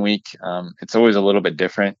to game week, it's always a little bit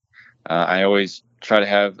different. I always try to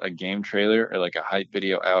have a game trailer or a hype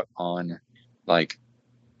video out on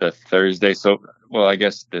the Thursday. So, well, I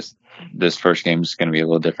guess this first game is going to be a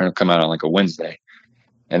little different. It'll come out on a Wednesday,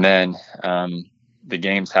 and then the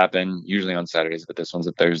games happen usually on Saturdays, but this one's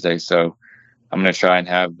a Thursday. So I'm going to try and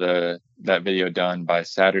have that video done by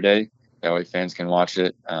Saturday. That way fans can watch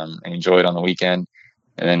it and enjoy it on the weekend.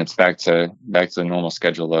 And then it's back to the normal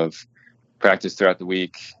schedule of practice throughout the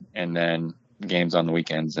week, and then games on the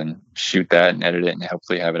weekends, and shoot that and edit it and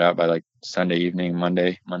hopefully have it out by Sunday evening,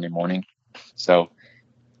 Monday morning. So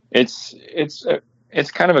it's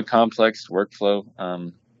kind of a complex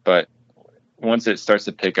workflow. But once it starts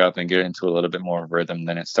to pick up and get into a little bit more rhythm,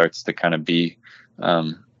 then it starts to kind of be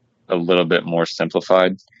a little bit more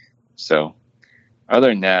simplified. So other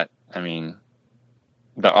than that, I mean,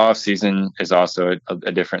 the off season is also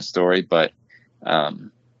a different story, but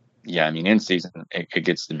yeah, I mean, in season it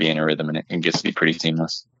gets to be in a rhythm, and it gets to be pretty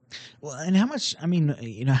seamless. Well, and how much, I mean,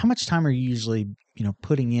 how much time are you usually,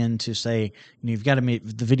 putting in to say, you've got to make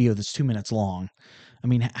the video that's 2 minutes long. I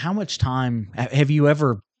mean, how much time have you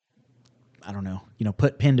ever, I don't know,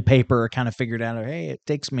 put pen to paper or kind of figured out, hey, it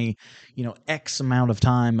takes me, X amount of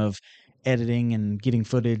time of editing and getting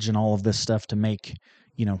footage and all of this stuff to make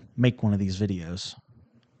one of these videos?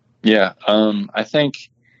 Yeah. I think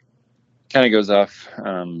kind of goes off,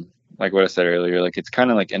 like what I said earlier, it's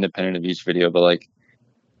kind of independent of each video, but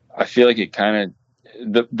I feel it kind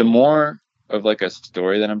of, the more of a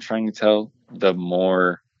story that I'm trying to tell, the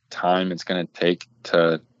more time it's going to take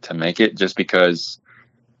to make it, just because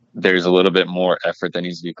there's a little bit more effort that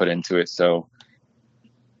needs to be put into it. So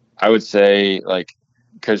I would say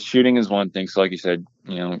because shooting is one thing. So like you said,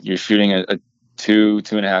 you're shooting a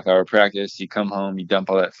 2.5 hour practice, you come home, you dump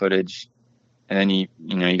all that footage, and then you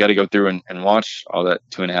got to go through and watch all that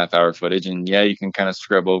 2.5 hour footage. And yeah, you can kind of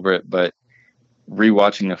scrub over it, but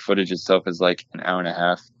rewatching the footage itself is an hour and a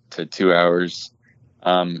half to 2 hours.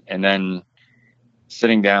 And then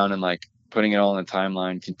sitting down and putting it all in the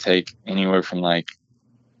timeline can take anywhere from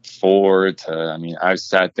 4 to, I mean, I've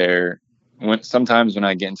sat there sometimes when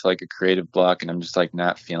I get into a creative block and I'm just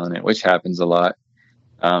not feeling it, which happens a lot.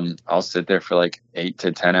 I'll sit there for 8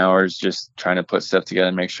 to 10 hours just trying to put stuff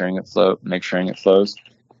together, make sure it flows.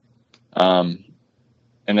 And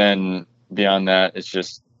then beyond that, it's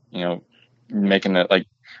just, making that, a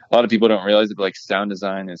lot of people don't realize it, but sound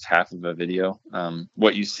design is half of a video.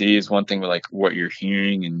 What you see is one thing, but what you're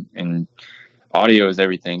hearing and audio is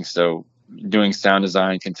everything. So doing sound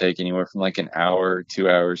design can take anywhere from an hour, 2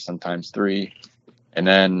 hours, sometimes 3. And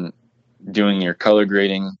then doing your color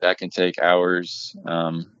grading, that can take hours,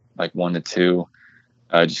 1 to 2.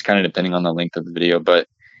 just kind of depending on the length of the video. But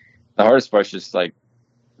the hardest part is just like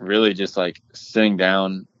really just like sitting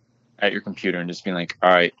down at your computer and just being like, all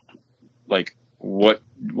right, like what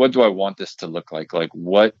do I want this to look like? Like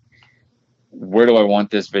where do I want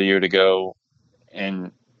this video to go?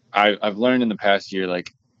 And I've learned in the past year,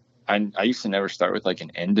 like I used to never start with like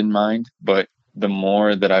an end in mind, but the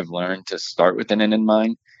more that I've learned to start with an end in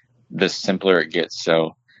mind, the simpler it gets.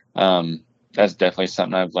 So that's definitely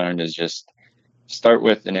something I've learned is just start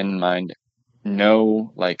with an end in mind,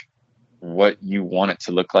 know like what you want it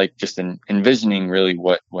to look like. Just envisioning really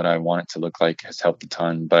what I want it to look like has helped a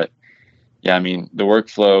ton. But yeah, I mean, the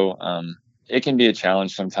workflow, it can be a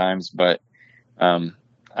challenge sometimes, but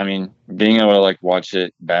I mean, being able to like watch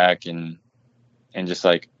it back and just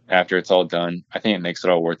like after it's all done, I think it makes it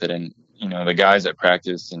all worth it. And you know, the guys at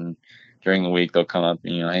practice and during the week, they'll come up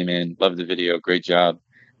and, you know, hey man, love the video, great job.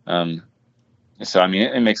 So I mean,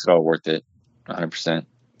 it makes it all worth it, 100%.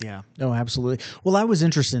 Yeah, no, absolutely. Well, I was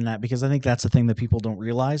interested in that because I think that's the thing that people don't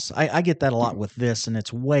realize. I get that a lot with this, and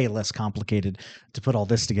it's way less complicated to put all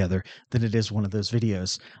this together than it is one of those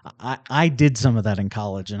videos. I did some of that in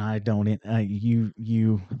college, and I don't.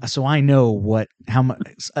 So I know how much,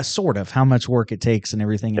 sort of how much work it takes and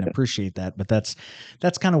everything, and appreciate that. But that's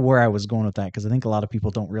kind of where I was going with that because I think a lot of people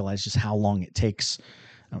don't realize just how long it takes,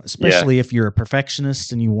 especially if you're a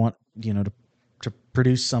perfectionist and you want to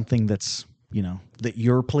produce something that's that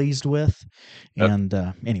you're pleased with. And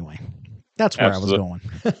anyway, that's where Absolutely. I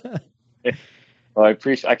was going. Well,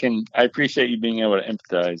 I appreciate you being able to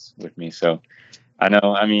empathize with me. So I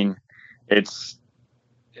know, I mean, it's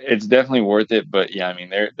definitely worth it, but yeah, I mean,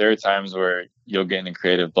 there are times where you'll get in a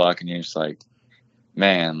creative block and you're just like,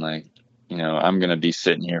 man, like, I'm going to be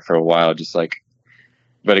sitting here for a while, just like,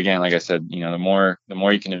 but again, like I said, the more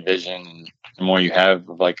you can envision, the more you have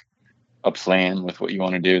like a plan with what you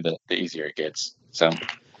want to do, the easier it gets. So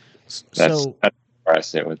that's where I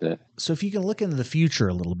sit with it. So if you can look into the future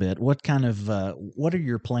a little bit, what kind of what are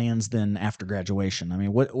your plans then after graduation? I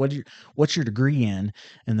mean, what's your degree in,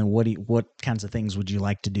 and then what kinds of things would you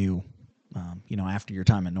like to do, after your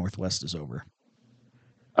time at Northwest is over?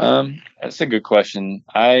 That's a good question.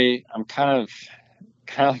 I'm kind of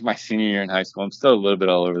like my senior year in high school. I'm still a little bit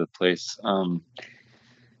all over the place.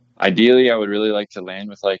 Ideally, I would really like to land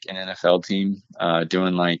with like an NFL team,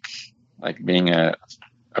 doing like being a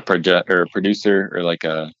project or a producer, or like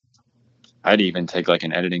I'd even take like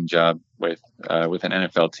an editing job with an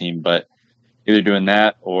NFL team, but either doing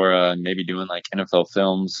that or maybe doing like NFL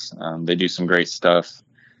films. They do some great stuff,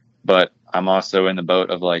 but I'm also in the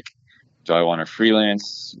boat of like, do I want to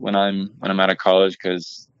freelance when I'm out of college?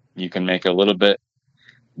 Because you can make a little bit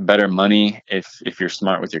better money if you're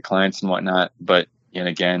smart with your clients and whatnot, but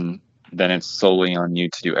again, then it's solely on you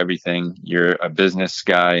to do everything. You're a business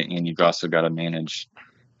guy, and you've also got to manage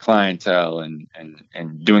clientele and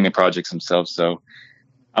doing the projects themselves. So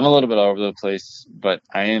I'm a little bit all over the place, but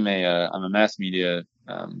I'm a mass media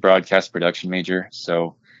broadcast production major.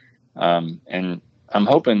 So and I'm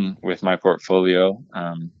hoping with my portfolio,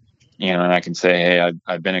 and I can say, hey,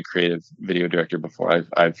 I've been a creative video director before.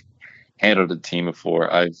 I've handled a team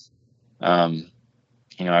before. I've done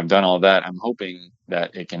all that. I'm hoping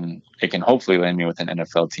that it can hopefully land me with an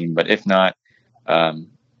NFL team. But if not,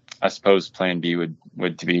 I suppose plan B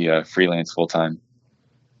would to be freelance full time.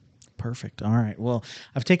 Perfect. All right. Well,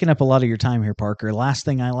 I've taken up a lot of your time here, Parker. Last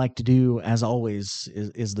thing I like to do, as always,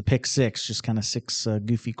 is the pick six. Just kind of six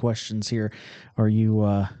goofy questions here. Are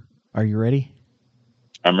you ready?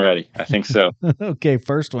 I'm ready. I think so. Okay.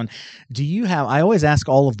 First one. I always ask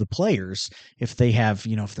all of the players if they have,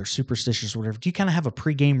 if they're superstitious or whatever, do you kind of have a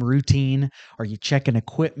pregame routine? Are you checking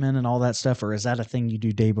equipment and all that stuff? Or is that a thing you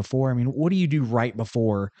do day before? I mean, what do you do right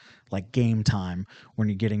before like game time when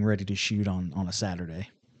you're getting ready to shoot on a Saturday?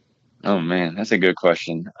 Oh man, that's a good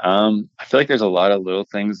question. I feel like there's a lot of little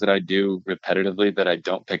things that I do repetitively that I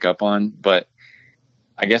don't pick up on, but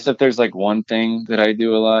I guess if there's like one thing that I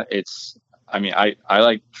do a lot, I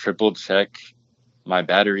like triple check my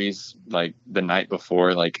batteries like the night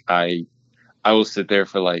before. Like I will sit there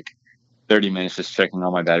for like 30 minutes just checking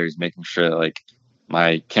all my batteries, making sure that like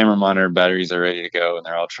my camera monitor batteries are ready to go and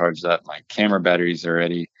they're all charged up. My camera batteries are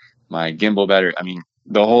ready. My gimbal battery. I mean,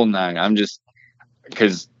 the whole nine. I'm just,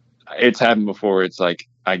 because it's happened before. It's like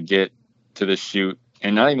I get to the shoot,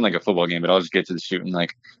 and not even like a football game, but I'll just get to the shoot and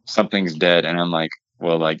like something's dead, and I'm like,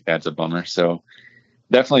 well, like that's a bummer. So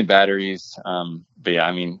definitely batteries. But yeah,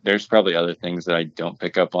 I mean, there's probably other things that I don't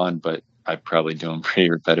pick up on, but I probably do them pretty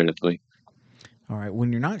repetitively. All right.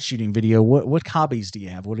 When you're not shooting video, what hobbies do you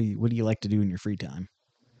have? What do you like to do in your free time?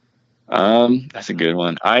 That's a good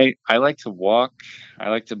one. I like to walk. I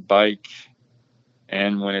like to bike.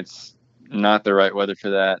 And when it's not the right weather for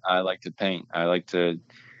that, I like to paint. I like to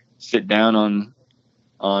sit down and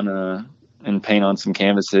paint on some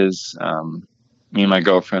canvases. Me and my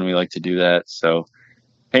girlfriend, we like to do that. So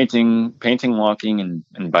painting, walking,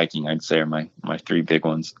 and biking, I'd say, are my three big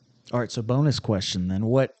ones. All right, so bonus question then.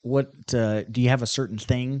 What do you have a certain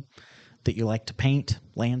thing that you like to paint?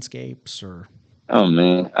 Landscapes or? Oh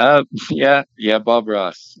man, yeah, Bob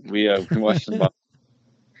Ross. We watched some Bob.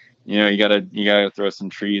 You gotta throw some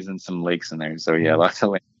trees and some lakes in there. So yeah, lots of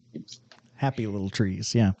landscapes. Happy little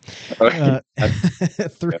trees, yeah. Okay.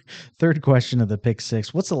 Third question of the Pick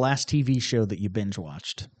Six. What's the last TV show that you binge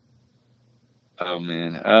watched? Oh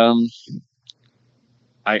man,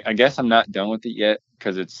 I guess I'm not done with it yet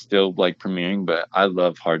because it's still like premiering. But I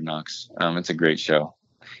love Hard Knocks. It's a great show,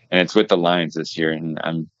 and it's with the Lions this year, and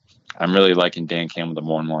I'm really liking Dan Campbell the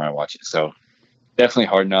more and more I watch it. So definitely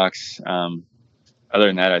Hard Knocks. Other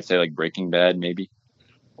than that, I'd say like Breaking Bad maybe,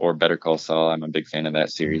 or Better Call Saul. I'm a big fan of that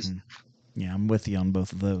series. Mm-hmm. Yeah, I'm with you on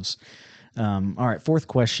both of those. All right, fourth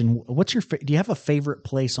question. What's your do you have a favorite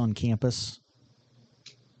place on campus?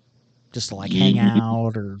 Just to like hang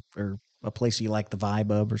out or a place you like the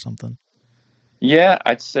vibe of or something? Yeah,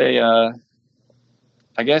 I'd say I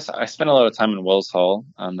guess I spent a lot of time in Wells Hall.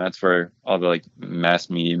 That's where all the like mass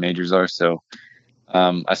media majors are. So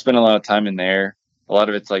I spent a lot of time in there. A lot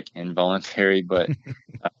of it's like involuntary, but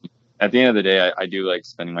at the end of the day, I do like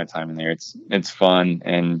spending my time in there. It's fun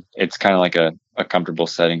and it's kind of like a comfortable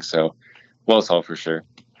setting. So Wells Hall for sure.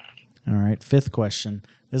 All right, fifth question.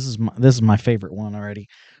 This is my favorite one already.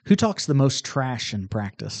 Who talks the most trash in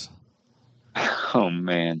practice? Oh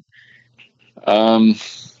man.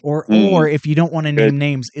 Or if you don't want to name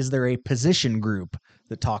names, is there a position group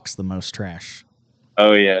that talks the most trash?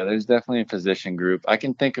 Oh yeah, there's definitely a position group. I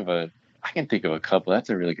can think of a couple. That's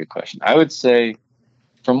a really good question. I would say,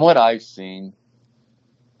 from what I've seen,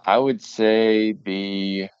 I would say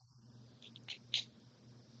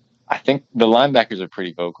I think the linebackers are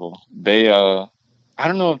pretty vocal. They I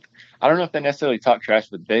don't know if they necessarily talk trash,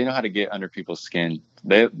 but they know how to get under people's skin.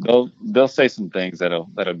 They'll say some things that'll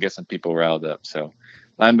get some people riled up. So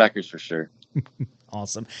linebackers for sure.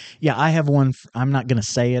 Awesome. Yeah, I have one. I'm not going to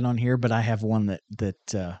say it on here, but I have one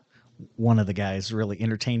that one of the guys really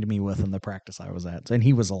entertained me with in the practice I was at, and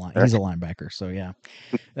he's a linebacker. So yeah,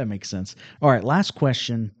 that makes sense. All right, last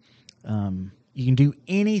question. You can do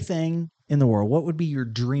anything in the world. What would be your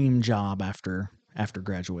dream job after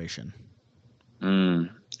graduation?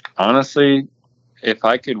 Honestly, if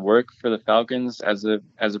I could work for the Falcons as a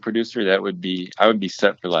producer, I would be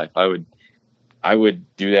set for life. I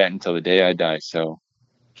would do that until the day I die. So,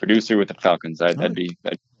 producer with the Falcons, that'd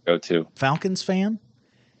go to. Falcons fan?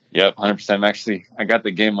 Yep, 100%. I got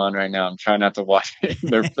the game on right now. I'm trying not to watch it.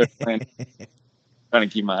 They're playing. Trying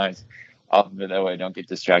to keep my eyes off of it that way I don't get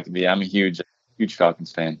distracted. But yeah, I'm a huge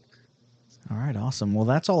Falcons fan. All right, awesome. Well,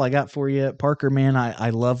 that's all I got for you, Parker, man. I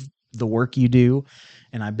love the work you do,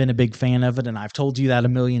 and I've been a big fan of it, and I've told you that a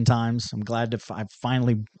million times. I'm glad I've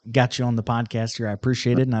finally got you on the podcast here. I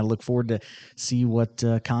appreciate it, and I look forward to see what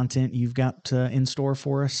content you've got in store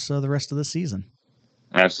for us the rest of the season.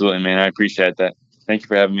 Absolutely, man. I appreciate that. Thank you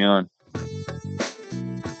for having me on.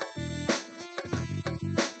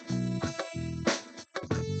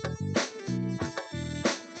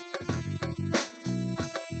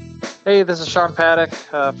 Hey, this is Sean Paddock,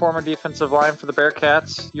 former defensive line for the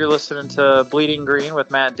Bearcats. You're listening to Bleeding Green with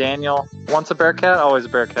Matt Daniel. Once a Bearcat, always a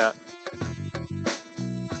Bearcat.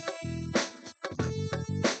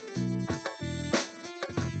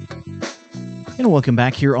 And welcome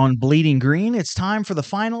back here on Bleeding Green. It's time for the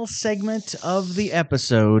final segment of the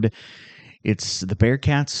episode. It's the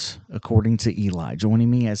Bearcats according to Eli, joining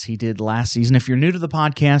me as he did last season. If you're new to the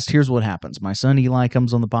podcast, here's what happens. My son Eli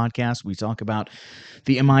comes on the podcast. We talk about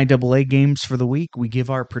the MIAA games for the week. We give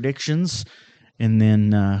our predictions, and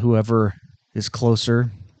then whoever is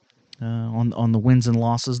closer on the wins and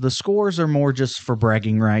losses. The scores are more just for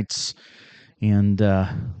bragging rights. And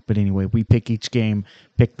but anyway, we pick each game,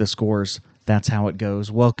 pick the scores. That's how it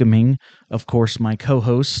goes. Welcoming, of course, my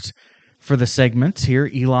co-host for the segment here,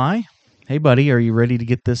 Eli. Hey, buddy, are you ready to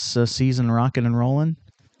get this season rocking and rolling?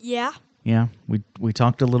 Yeah. Yeah, we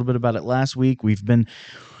talked a little bit about it last week. We've been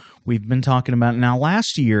talking about it. Now,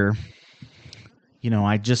 last year, it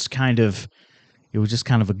was just kind of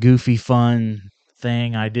a goofy, fun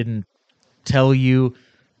thing. I didn't tell you.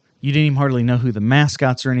 You didn't even hardly know who the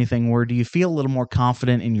mascots or anything were. Do you feel a little more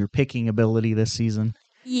confident in your picking ability this season?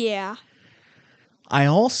 Yeah. I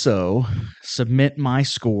also submit my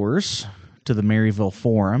scores to the Maryville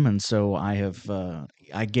Forum, and so I have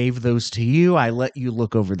I gave those to you. I let you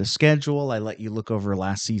look over the schedule. I let you look over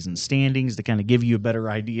last season's standings to kind of give you a better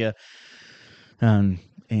idea. So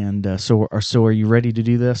are you ready to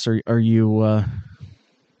do this? Or are you?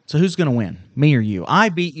 So who's going to win, me or you? I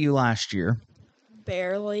beat you last year.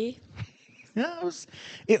 Barely. Yeah,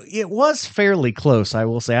 it was fairly close, I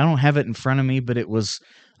will say. I don't have it in front of me, but it was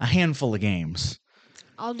a handful of games.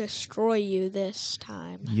 I'll destroy you this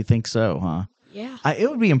time. You think so, huh? Yeah. It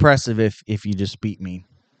would be impressive if you just beat me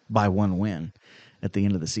by one win at the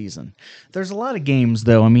end of the season. There's a lot of games,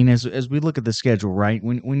 though. I mean, as we look at the schedule, right?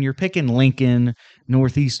 When you're picking Lincoln,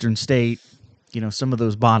 Northeastern State, some of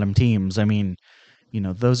those bottom teams, I mean,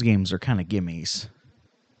 those games are kind of gimmies.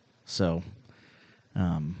 So,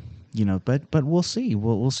 but we'll see.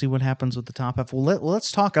 We'll see what happens with the top half. Well,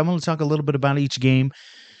 let's talk. I'm going to talk a little bit about each game,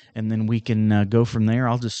 and then we can go from there.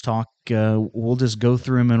 I'll just talk. We'll just go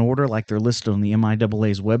through them in order like they're listed on the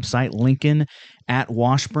MIAA's website. Lincoln at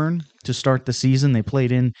Washburn to start the season. They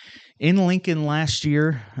played in Lincoln last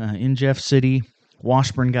year in Jeff City.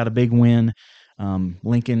 Washburn got a big win.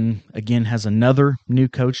 Lincoln, again, has another new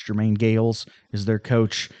coach. Jermaine Gales is their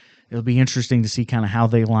coach. It'll be interesting to see kind of how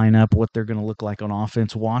they line up, what they're going to look like on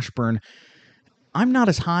offense. Washburn, I'm not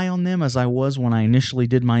as high on them as I was when I initially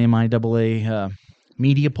did my MIAA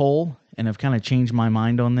media poll, and have kind of changed my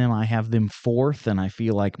mind on them. I have them fourth, and I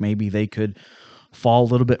feel like maybe they could fall a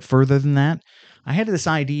little bit further than that. I had this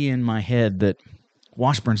idea in my head that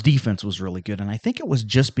Washburn's defense was really good, and I think it was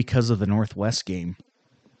just because of the Northwest game.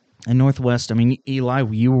 And Northwest, I mean, Eli,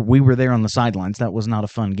 we were there on the sidelines. That was not a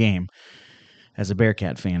fun game as a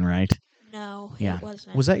Bearcat fan, right? No, yeah. It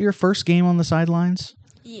wasn't. Was that your first game on the sidelines?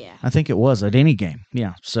 Yeah. I think it was at any game.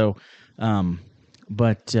 Yeah. So,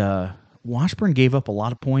 but Washburn gave up a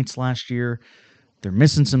lot of points last year. They're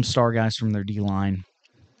missing some star guys from their D-line.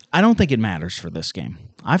 I don't think it matters for this game.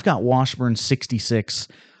 I've got Washburn 66,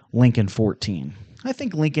 Lincoln 14. I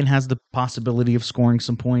think Lincoln has the possibility of scoring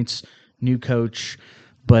some points. New coach,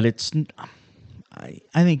 but I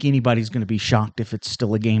think anybody's going to be shocked if it's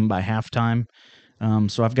still a game by halftime.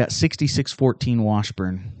 So I've got 66-14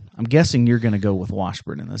 Washburn. I'm guessing you're going to go with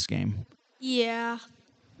Washburn in this game. Yeah.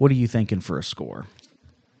 What are you thinking for a score?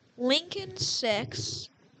 Lincoln 6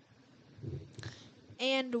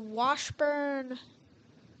 and Washburn,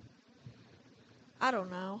 I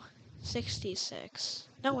don't know, 66.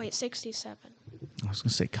 No, wait, 67. I was going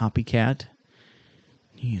to say copycat.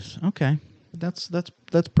 Yes, okay. That's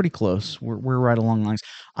pretty close. We're right along lines.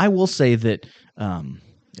 I will say that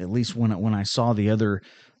at least when I saw the other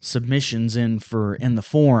submissions in the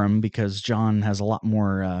forum, because John has a lot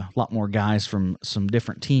more guys from some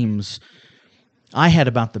different teams, I had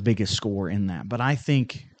about the biggest score in that. But I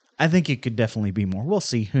think it could definitely be more. We'll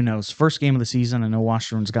see. Who knows? First game of the season. I know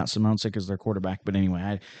Washburn's got Simonsic as their quarterback, but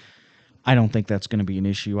anyway, I don't think that's going to be an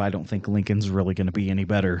issue. I don't think Lincoln's really going to be any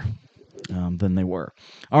better than they were.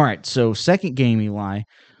 All right, so second game, Eli,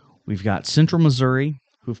 we've got Central Missouri,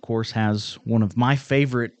 who, of course, has one of my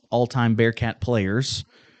favorite all-time Bearcat players,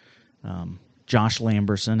 Josh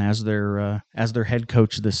Lamberson, as their head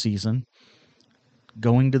coach this season,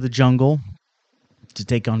 going to the Jungle to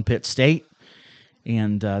take on Pitt State.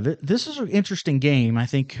 And this is an interesting game. I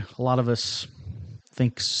think a lot of us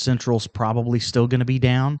think Central's probably still going to be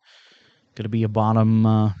down, going to be a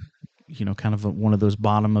bottom kind of one of those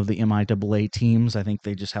bottom of the MIAA teams. I think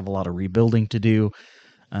they just have a lot of rebuilding to do,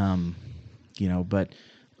 but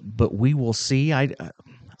we will see. A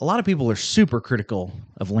lot of people are super critical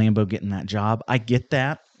of Lambo getting that job. I get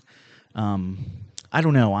that. I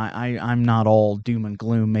don't know. I'm not all doom and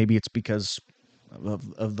gloom. Maybe it's because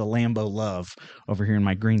of the Lambo love over here in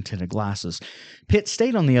my green tinted glasses. Pitt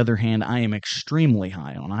State, on the other hand, I am extremely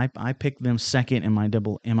high on. I picked them second in my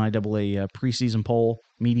MIAA preseason poll,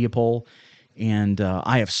 media poll, and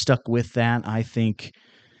I have stuck with that. I think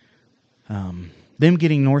them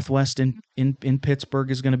getting Northwest in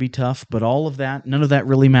Pittsburgh is going to be tough, but none of that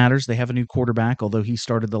really matters. They have a new quarterback, although he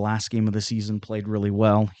started the last game of the season, played really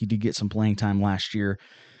well. He did get some playing time last year.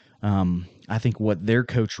 I think what their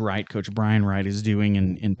Coach Brian Wright, is doing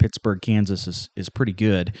in Pittsburgh, Kansas is pretty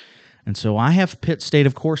good. And so I have Pitt State,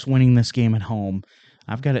 of course, winning this game at home.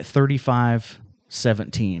 I've got it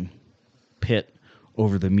 35-17, Pitt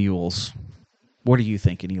over the Mules. What are you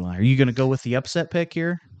thinking, Eli? Are you going to go with the upset pick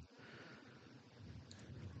here?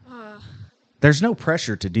 There's no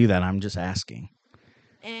pressure to do that. I'm just asking.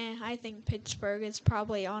 I think Pittsburgh is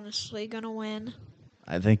probably honestly going to win.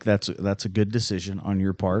 I think that's a good decision on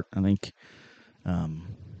your part. I think,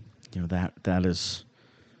 that is,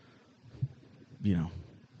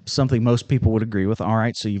 something most people would agree with. All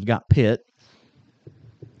right, so you've got Pitt.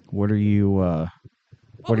 What are you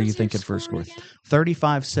What are you was your thinking for a score? again?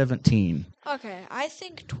 35-17. Okay, I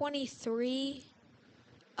think 23.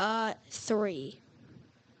 3.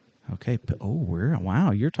 Okay.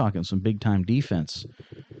 Wow, you're talking some big time defense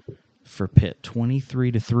for Pitt.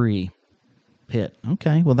 23-3. Pitt.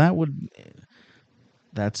 Okay. Well,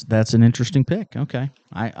 that's an interesting pick. Okay.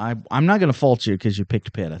 I'm not going to fault you because you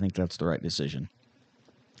picked Pitt. I think that's the right decision.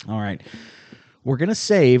 All right. We're going to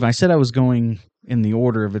save. I said I was going in the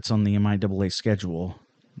order of it's on the MIAA schedule.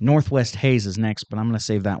 Northwest Hayes is next, but I'm going to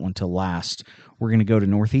save that one till last. We're going to go to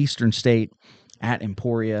Northeastern State at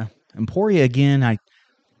Emporia. Emporia, again, I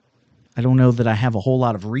don't know that I have a whole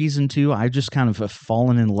lot of reason to. I just kind of have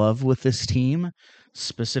fallen in love with this team,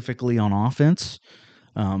 specifically on offense.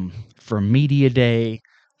 From media day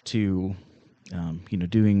to,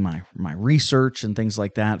 doing my research and things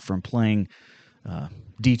like that, from playing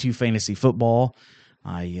D2 fantasy football.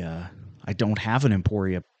 I don't have an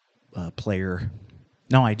Emporia player.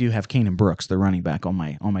 No, I do have Kanan Brooks, the running back, on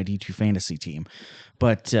my D2 fantasy team.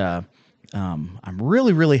 But I'm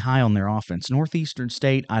really, really high on their offense. Northeastern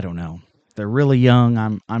State, I don't know. They're really young.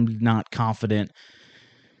 I'm not confident.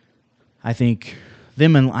 I think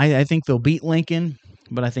I think they'll beat Lincoln,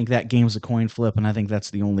 but I think that game's a coin flip, and I think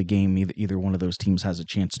that's the only game either one of those teams has a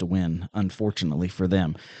chance to win, unfortunately for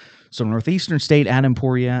them. So Northeastern State at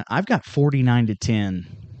Emporia, I've got 49-10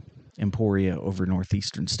 Emporia over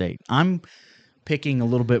Northeastern State. I'm picking a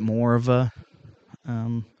little bit more of a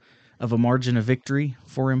margin of victory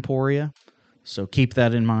for Emporia, so keep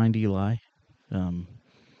that in mind, Eli. But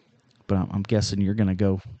I'm guessing you're going to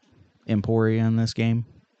go Emporia in this game?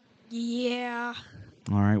 Yeah.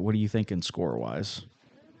 All right, what are you thinking score-wise?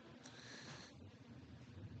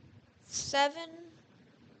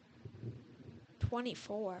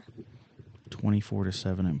 7-24.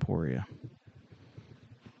 24-7 Emporia.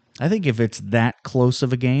 I think if it's that close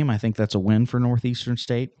of a game, I think that's a win for Northeastern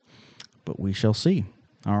State, but we shall see.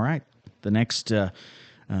 All right, the next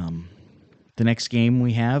game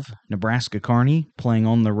we have, Nebraska Kearney playing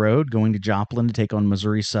on the road, going to Joplin to take on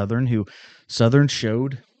Missouri Southern, who Southern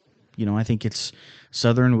showed. I think it's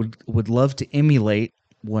Southern would love to emulate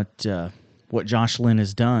what Josh Lynn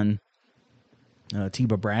has done.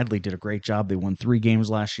 Teba Bradley did a great job. They won 3 games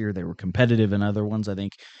last year. They were competitive in other ones. I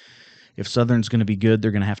think if Southern's going to be good, they're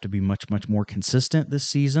going to have to be much, much more consistent this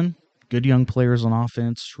season. Good young players on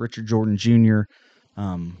offense. Richard Jordan Jr.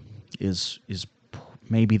 Is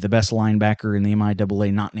maybe the best linebacker in the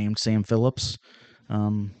MIAA, not named Sam Phillips,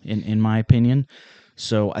 in my opinion.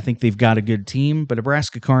 So I think they've got a good team, but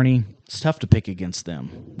Nebraska Kearney, it's tough to pick against them.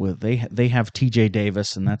 They have TJ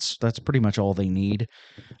Davis, and that's pretty much all they need.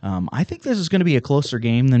 I think this is going to be a closer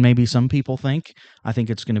game than maybe some people think. I think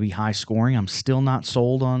it's going to be high scoring. I'm still not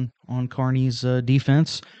sold on Kearney's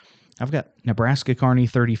defense. I've got Nebraska Kearney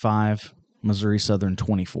 35, Missouri Southern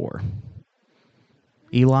 24.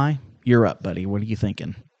 Eli, you're up, buddy. What are you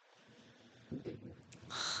thinking?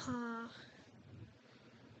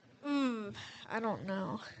 I don't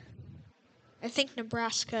know. I think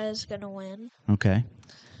Nebraska is going to win. Okay.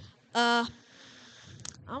 I'm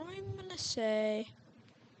going to say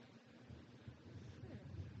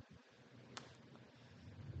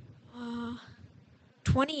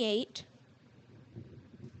 28.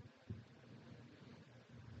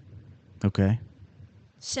 Okay.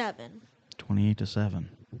 7. 28-7.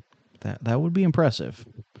 That would be impressive.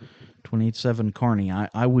 28-7 Kearney.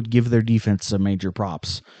 I would give their defense some major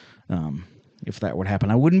props if that would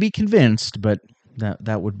happen. I wouldn't be convinced, but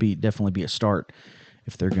that would definitely be a start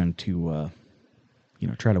if they're going to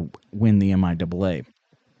try to win the MIAA.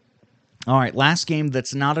 All right, last game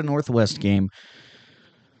that's not a Northwest game.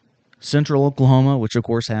 Central Oklahoma, which of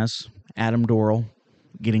course has Adam Dorrell,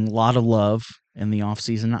 getting a lot of love in the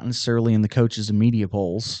offseason, not necessarily in the coaches and media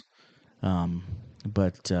polls,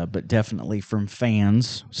 but definitely from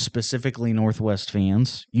fans, specifically Northwest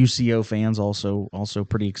fans. UCO fans also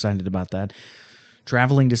pretty excited about that.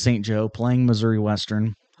 Traveling to St. Joe, playing Missouri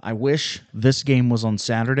Western. I wish this game was on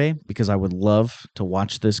Saturday because I would love to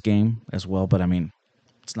watch this game as well, but I mean,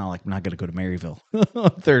 it's not like I'm not going to go to Maryville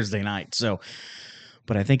Thursday night. So,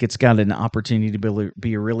 but I think it's got an opportunity to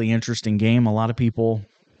be a really interesting game. A lot of people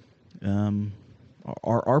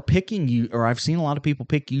are picking you, or I've seen a lot of people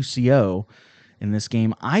pick UCO in this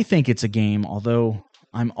game. I think it's a game, although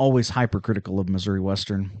I'm always hypercritical of Missouri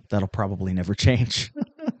Western. That'll probably never change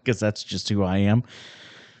because that's just who I am.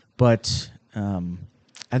 But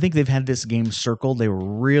I think they've had this game circled. They were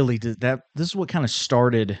really this is what kind of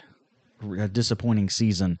started a disappointing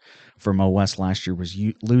season for Mo West last year, was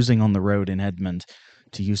losing on the road in Edmond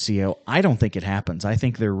to UCO. I don't think it happens. I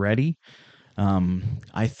think they're ready.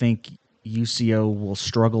 I think UCO will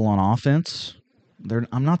struggle on offense.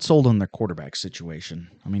 I'm not sold on their quarterback situation.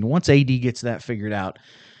 I mean, once AD gets that figured out,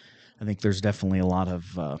 I think there's definitely a lot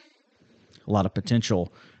of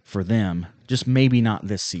potential for them. Just maybe not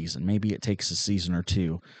this season. Maybe it takes a season or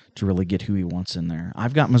two to really get who he wants in there.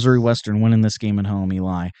 I've got Missouri Western winning this game at home,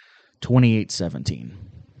 Eli, 28-17.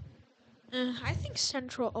 I think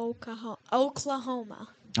Central Oklahoma.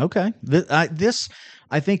 Okay. This,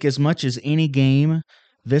 I think, as much as any game,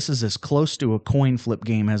 this is as close to a coin flip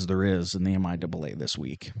game as there is in the MIAA this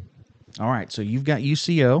week. All right, so you've got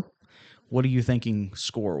UCO. What are you thinking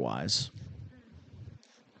score-wise?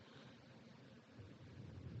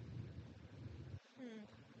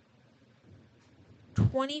 Hmm.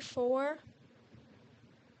 24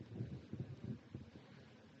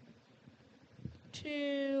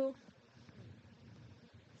 to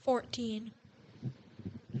 14.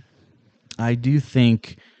 I do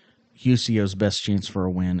think UCO's best chance for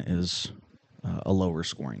a win is a lower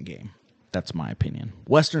scoring game. That's my opinion.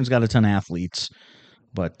 Western's got a ton of athletes,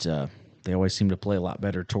 but they always seem to play a lot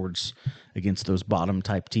better against those bottom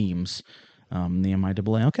type teams. The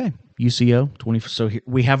MIAA. Okay, UCO 20. So here,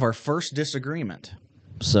 we have our first disagreement.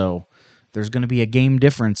 So there's going to be a game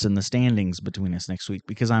difference in the standings between us next week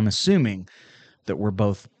because I'm assuming that we're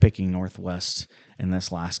both picking Northwest in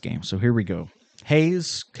this last game. So here we go.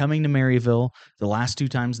 Hayes coming to Maryville. The last two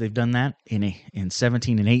times they've done that in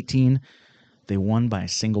 17 and 18, they won by a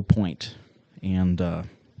single point. And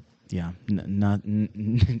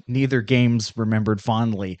neither game's remembered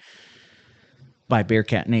fondly by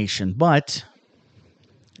Bearcat Nation. But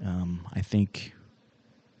I think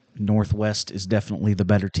Northwest is definitely the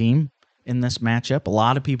better team in this matchup. A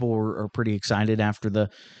lot of people are pretty excited after the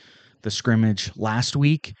scrimmage last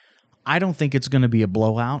week. I don't think it's going to be a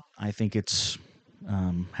blowout. I think it's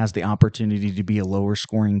has the opportunity to be a lower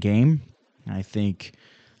scoring game. I think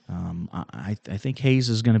I think Hayes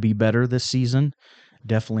is going to be better this season.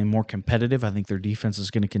 Definitely more competitive. I think their defense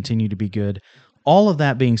is going to continue to be good. All of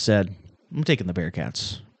that being said, I'm taking the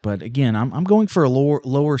Bearcats. But again, I'm going for a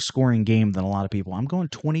lower scoring game than a lot of people. I'm going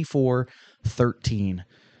 24-13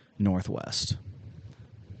 Northwest.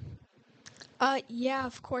 Yeah,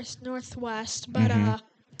 of course, Northwest, but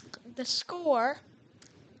the score.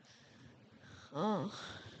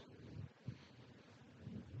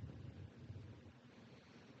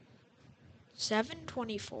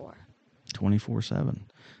 7-24. 24-7.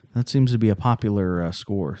 That seems to be a popular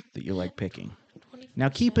score that you like picking. Now,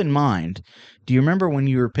 keep in mind, do you remember when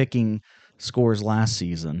you were picking scores last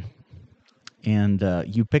season and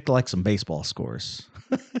you picked like some baseball scores?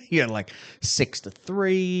 You had like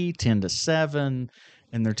 6-3, 10-7,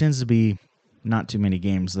 and there tends to be not too many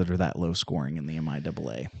games that are that low scoring in the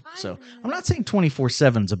MIAA. So I'm not saying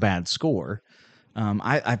 24-7 is a bad score.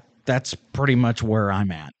 That's pretty much where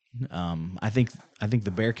I'm at. I think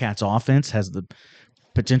the Bearcats offense has the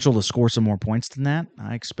potential to score some more points than that.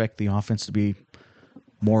 I expect the offense to be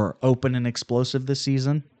more open and explosive this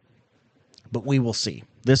season, but we will see.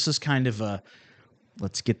 This is kind of a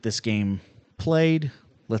let's get this game played.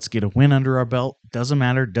 Let's get a win under our belt. Doesn't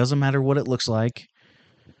matter what it looks like.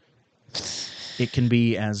 It can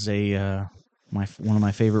be, as one of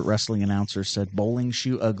my favorite wrestling announcers said, bowling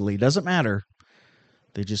shoe ugly. Doesn't matter.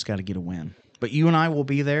 They just got to get a win. But you and I will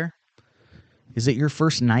be there. Is it your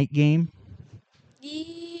first night game?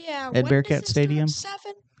 Yeah. At Bearcat Stadium?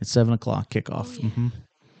 7? It's 7 o'clock kickoff. Oh, yeah. Mm-hmm.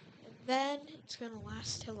 Then it's going to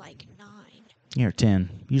last till like 9. Yeah, or 10.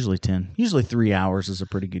 Usually 10. Usually 3 hours is a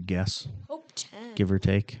pretty good guess. Hope 10. Give or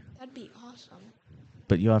take. That'd be awesome.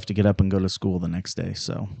 But you'll have to get up and go to school the next day,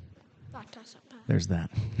 so That doesn't matter. there's that.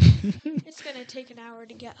 It's going to take an hour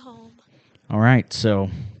to get home. All right, so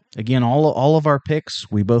again, all of our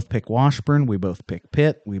picks, we both picked Washburn, we both picked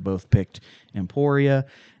Pitt, we both picked Emporia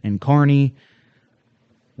and Kearney.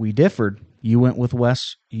 We differed. You went with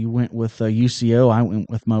West, you went with UCO, I went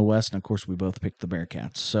with Mo West, and of course we both picked the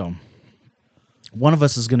Bearcats. So one of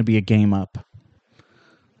us is going to be a game up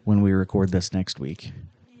when we record this next week.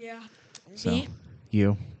 Yeah. So, Me?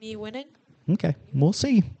 You. Me winning? Okay, we'll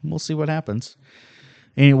see. We'll see what happens.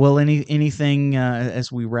 Anything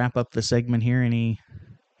as we wrap up the segment here? Any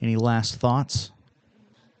last thoughts?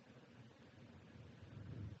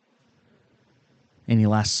 Any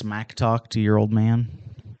last smack talk to your old man?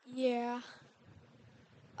 Yeah.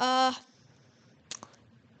 I'm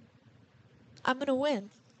going to win.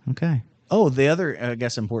 Okay. Oh, the other, I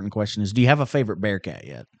guess, important question is, do you have a favorite Bearcat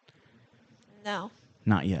yet? No.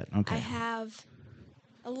 Not yet. Okay. I have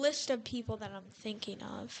a list of people that I'm thinking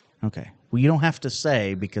of. Okay. Well, you don't have to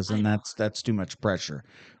say, because then I know. that's too much pressure,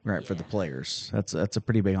 right, for the Yeah. players. That's a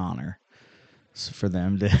pretty big honor for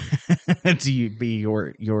them to to be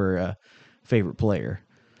your favorite player.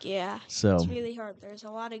 Yeah. So It's really hard. There's a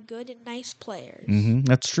lot of good and nice players.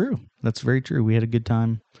 That's true. That's very true. We had a good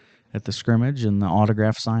time at the scrimmage and the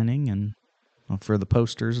autograph signing and for the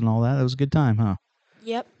posters and all that. That was a good time, huh?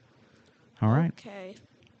 Yep. All right. Okay.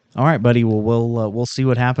 All right, buddy. Well, we'll see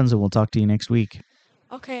what happens, and we'll talk to you next week.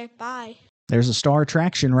 Okay, bye. There's a star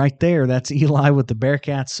attraction right there. That's Eli with the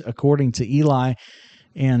Bearcats, according to Eli.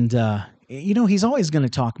 And, he's always going to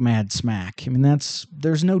talk mad smack. I mean,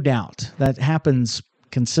 there's no doubt. That happens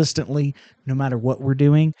consistently no matter what we're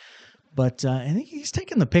doing. But I think he's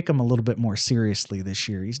taking the pick'em a little bit more seriously this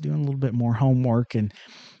year. He's doing a little bit more homework and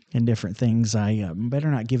different things. I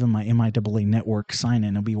better not give him my MIAA network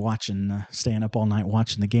sign-in. I'll be watching, staying up all night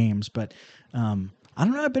watching the games. But I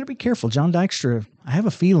don't know. I better be careful. John Dykstra, I have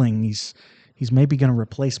a feeling he's maybe going to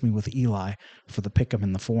replace me with Eli for the pick'em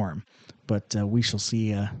in the forum. But we shall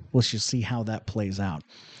see. We shall see how that plays out.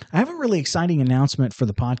 I have a really exciting announcement for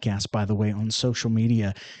the podcast, by the way, on social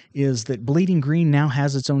media, is that Bleeding Green now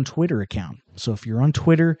has its own Twitter account. So if you're on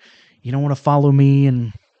Twitter, you don't want to follow me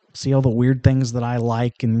and see all the weird things that I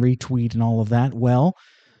like and retweet and all of that, well,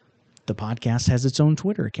 the podcast has its own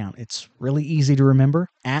Twitter account. It's really easy to remember,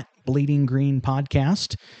 at Bleeding Green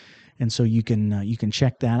Podcast. And so you can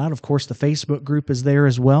check that out. Of course, the Facebook group is there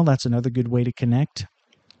as well. That's another good way to connect.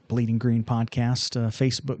 Bleeding Green Podcast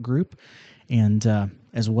Facebook group, and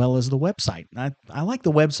as well as the website. I like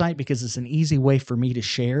the website because it's an easy way for me to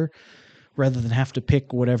share rather than have to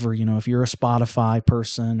pick whatever, if you're a Spotify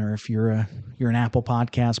person or if you're an Apple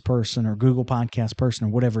Podcast person or Google Podcast person or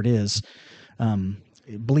whatever it is.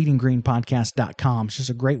 bleedinggreenpodcast.com. It's just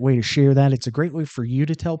a great way to share that. It's a great way for you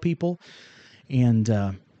to tell people. And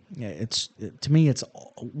to me, it's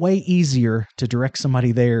way easier to direct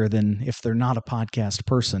somebody there than if they're not a podcast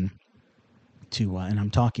person to, and I'm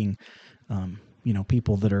talking,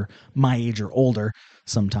 people that are my age or older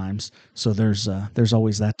sometimes. So there's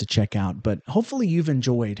always that to check out, but hopefully you've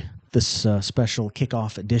enjoyed this special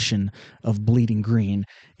kickoff edition of Bleeding Green.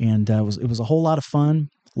 And it was a whole lot of fun.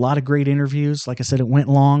 A lot of great interviews. Like I said, it went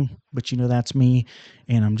long, but that's me,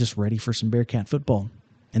 and I'm just ready for some Bearcat football.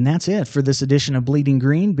 And that's it for this edition of Bleeding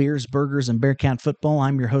Green, Beers, Burgers, and Bearcat Football.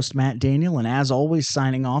 I'm your host, Matt Daniel, and as always,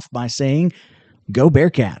 signing off by saying, Go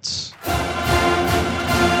Bearcats!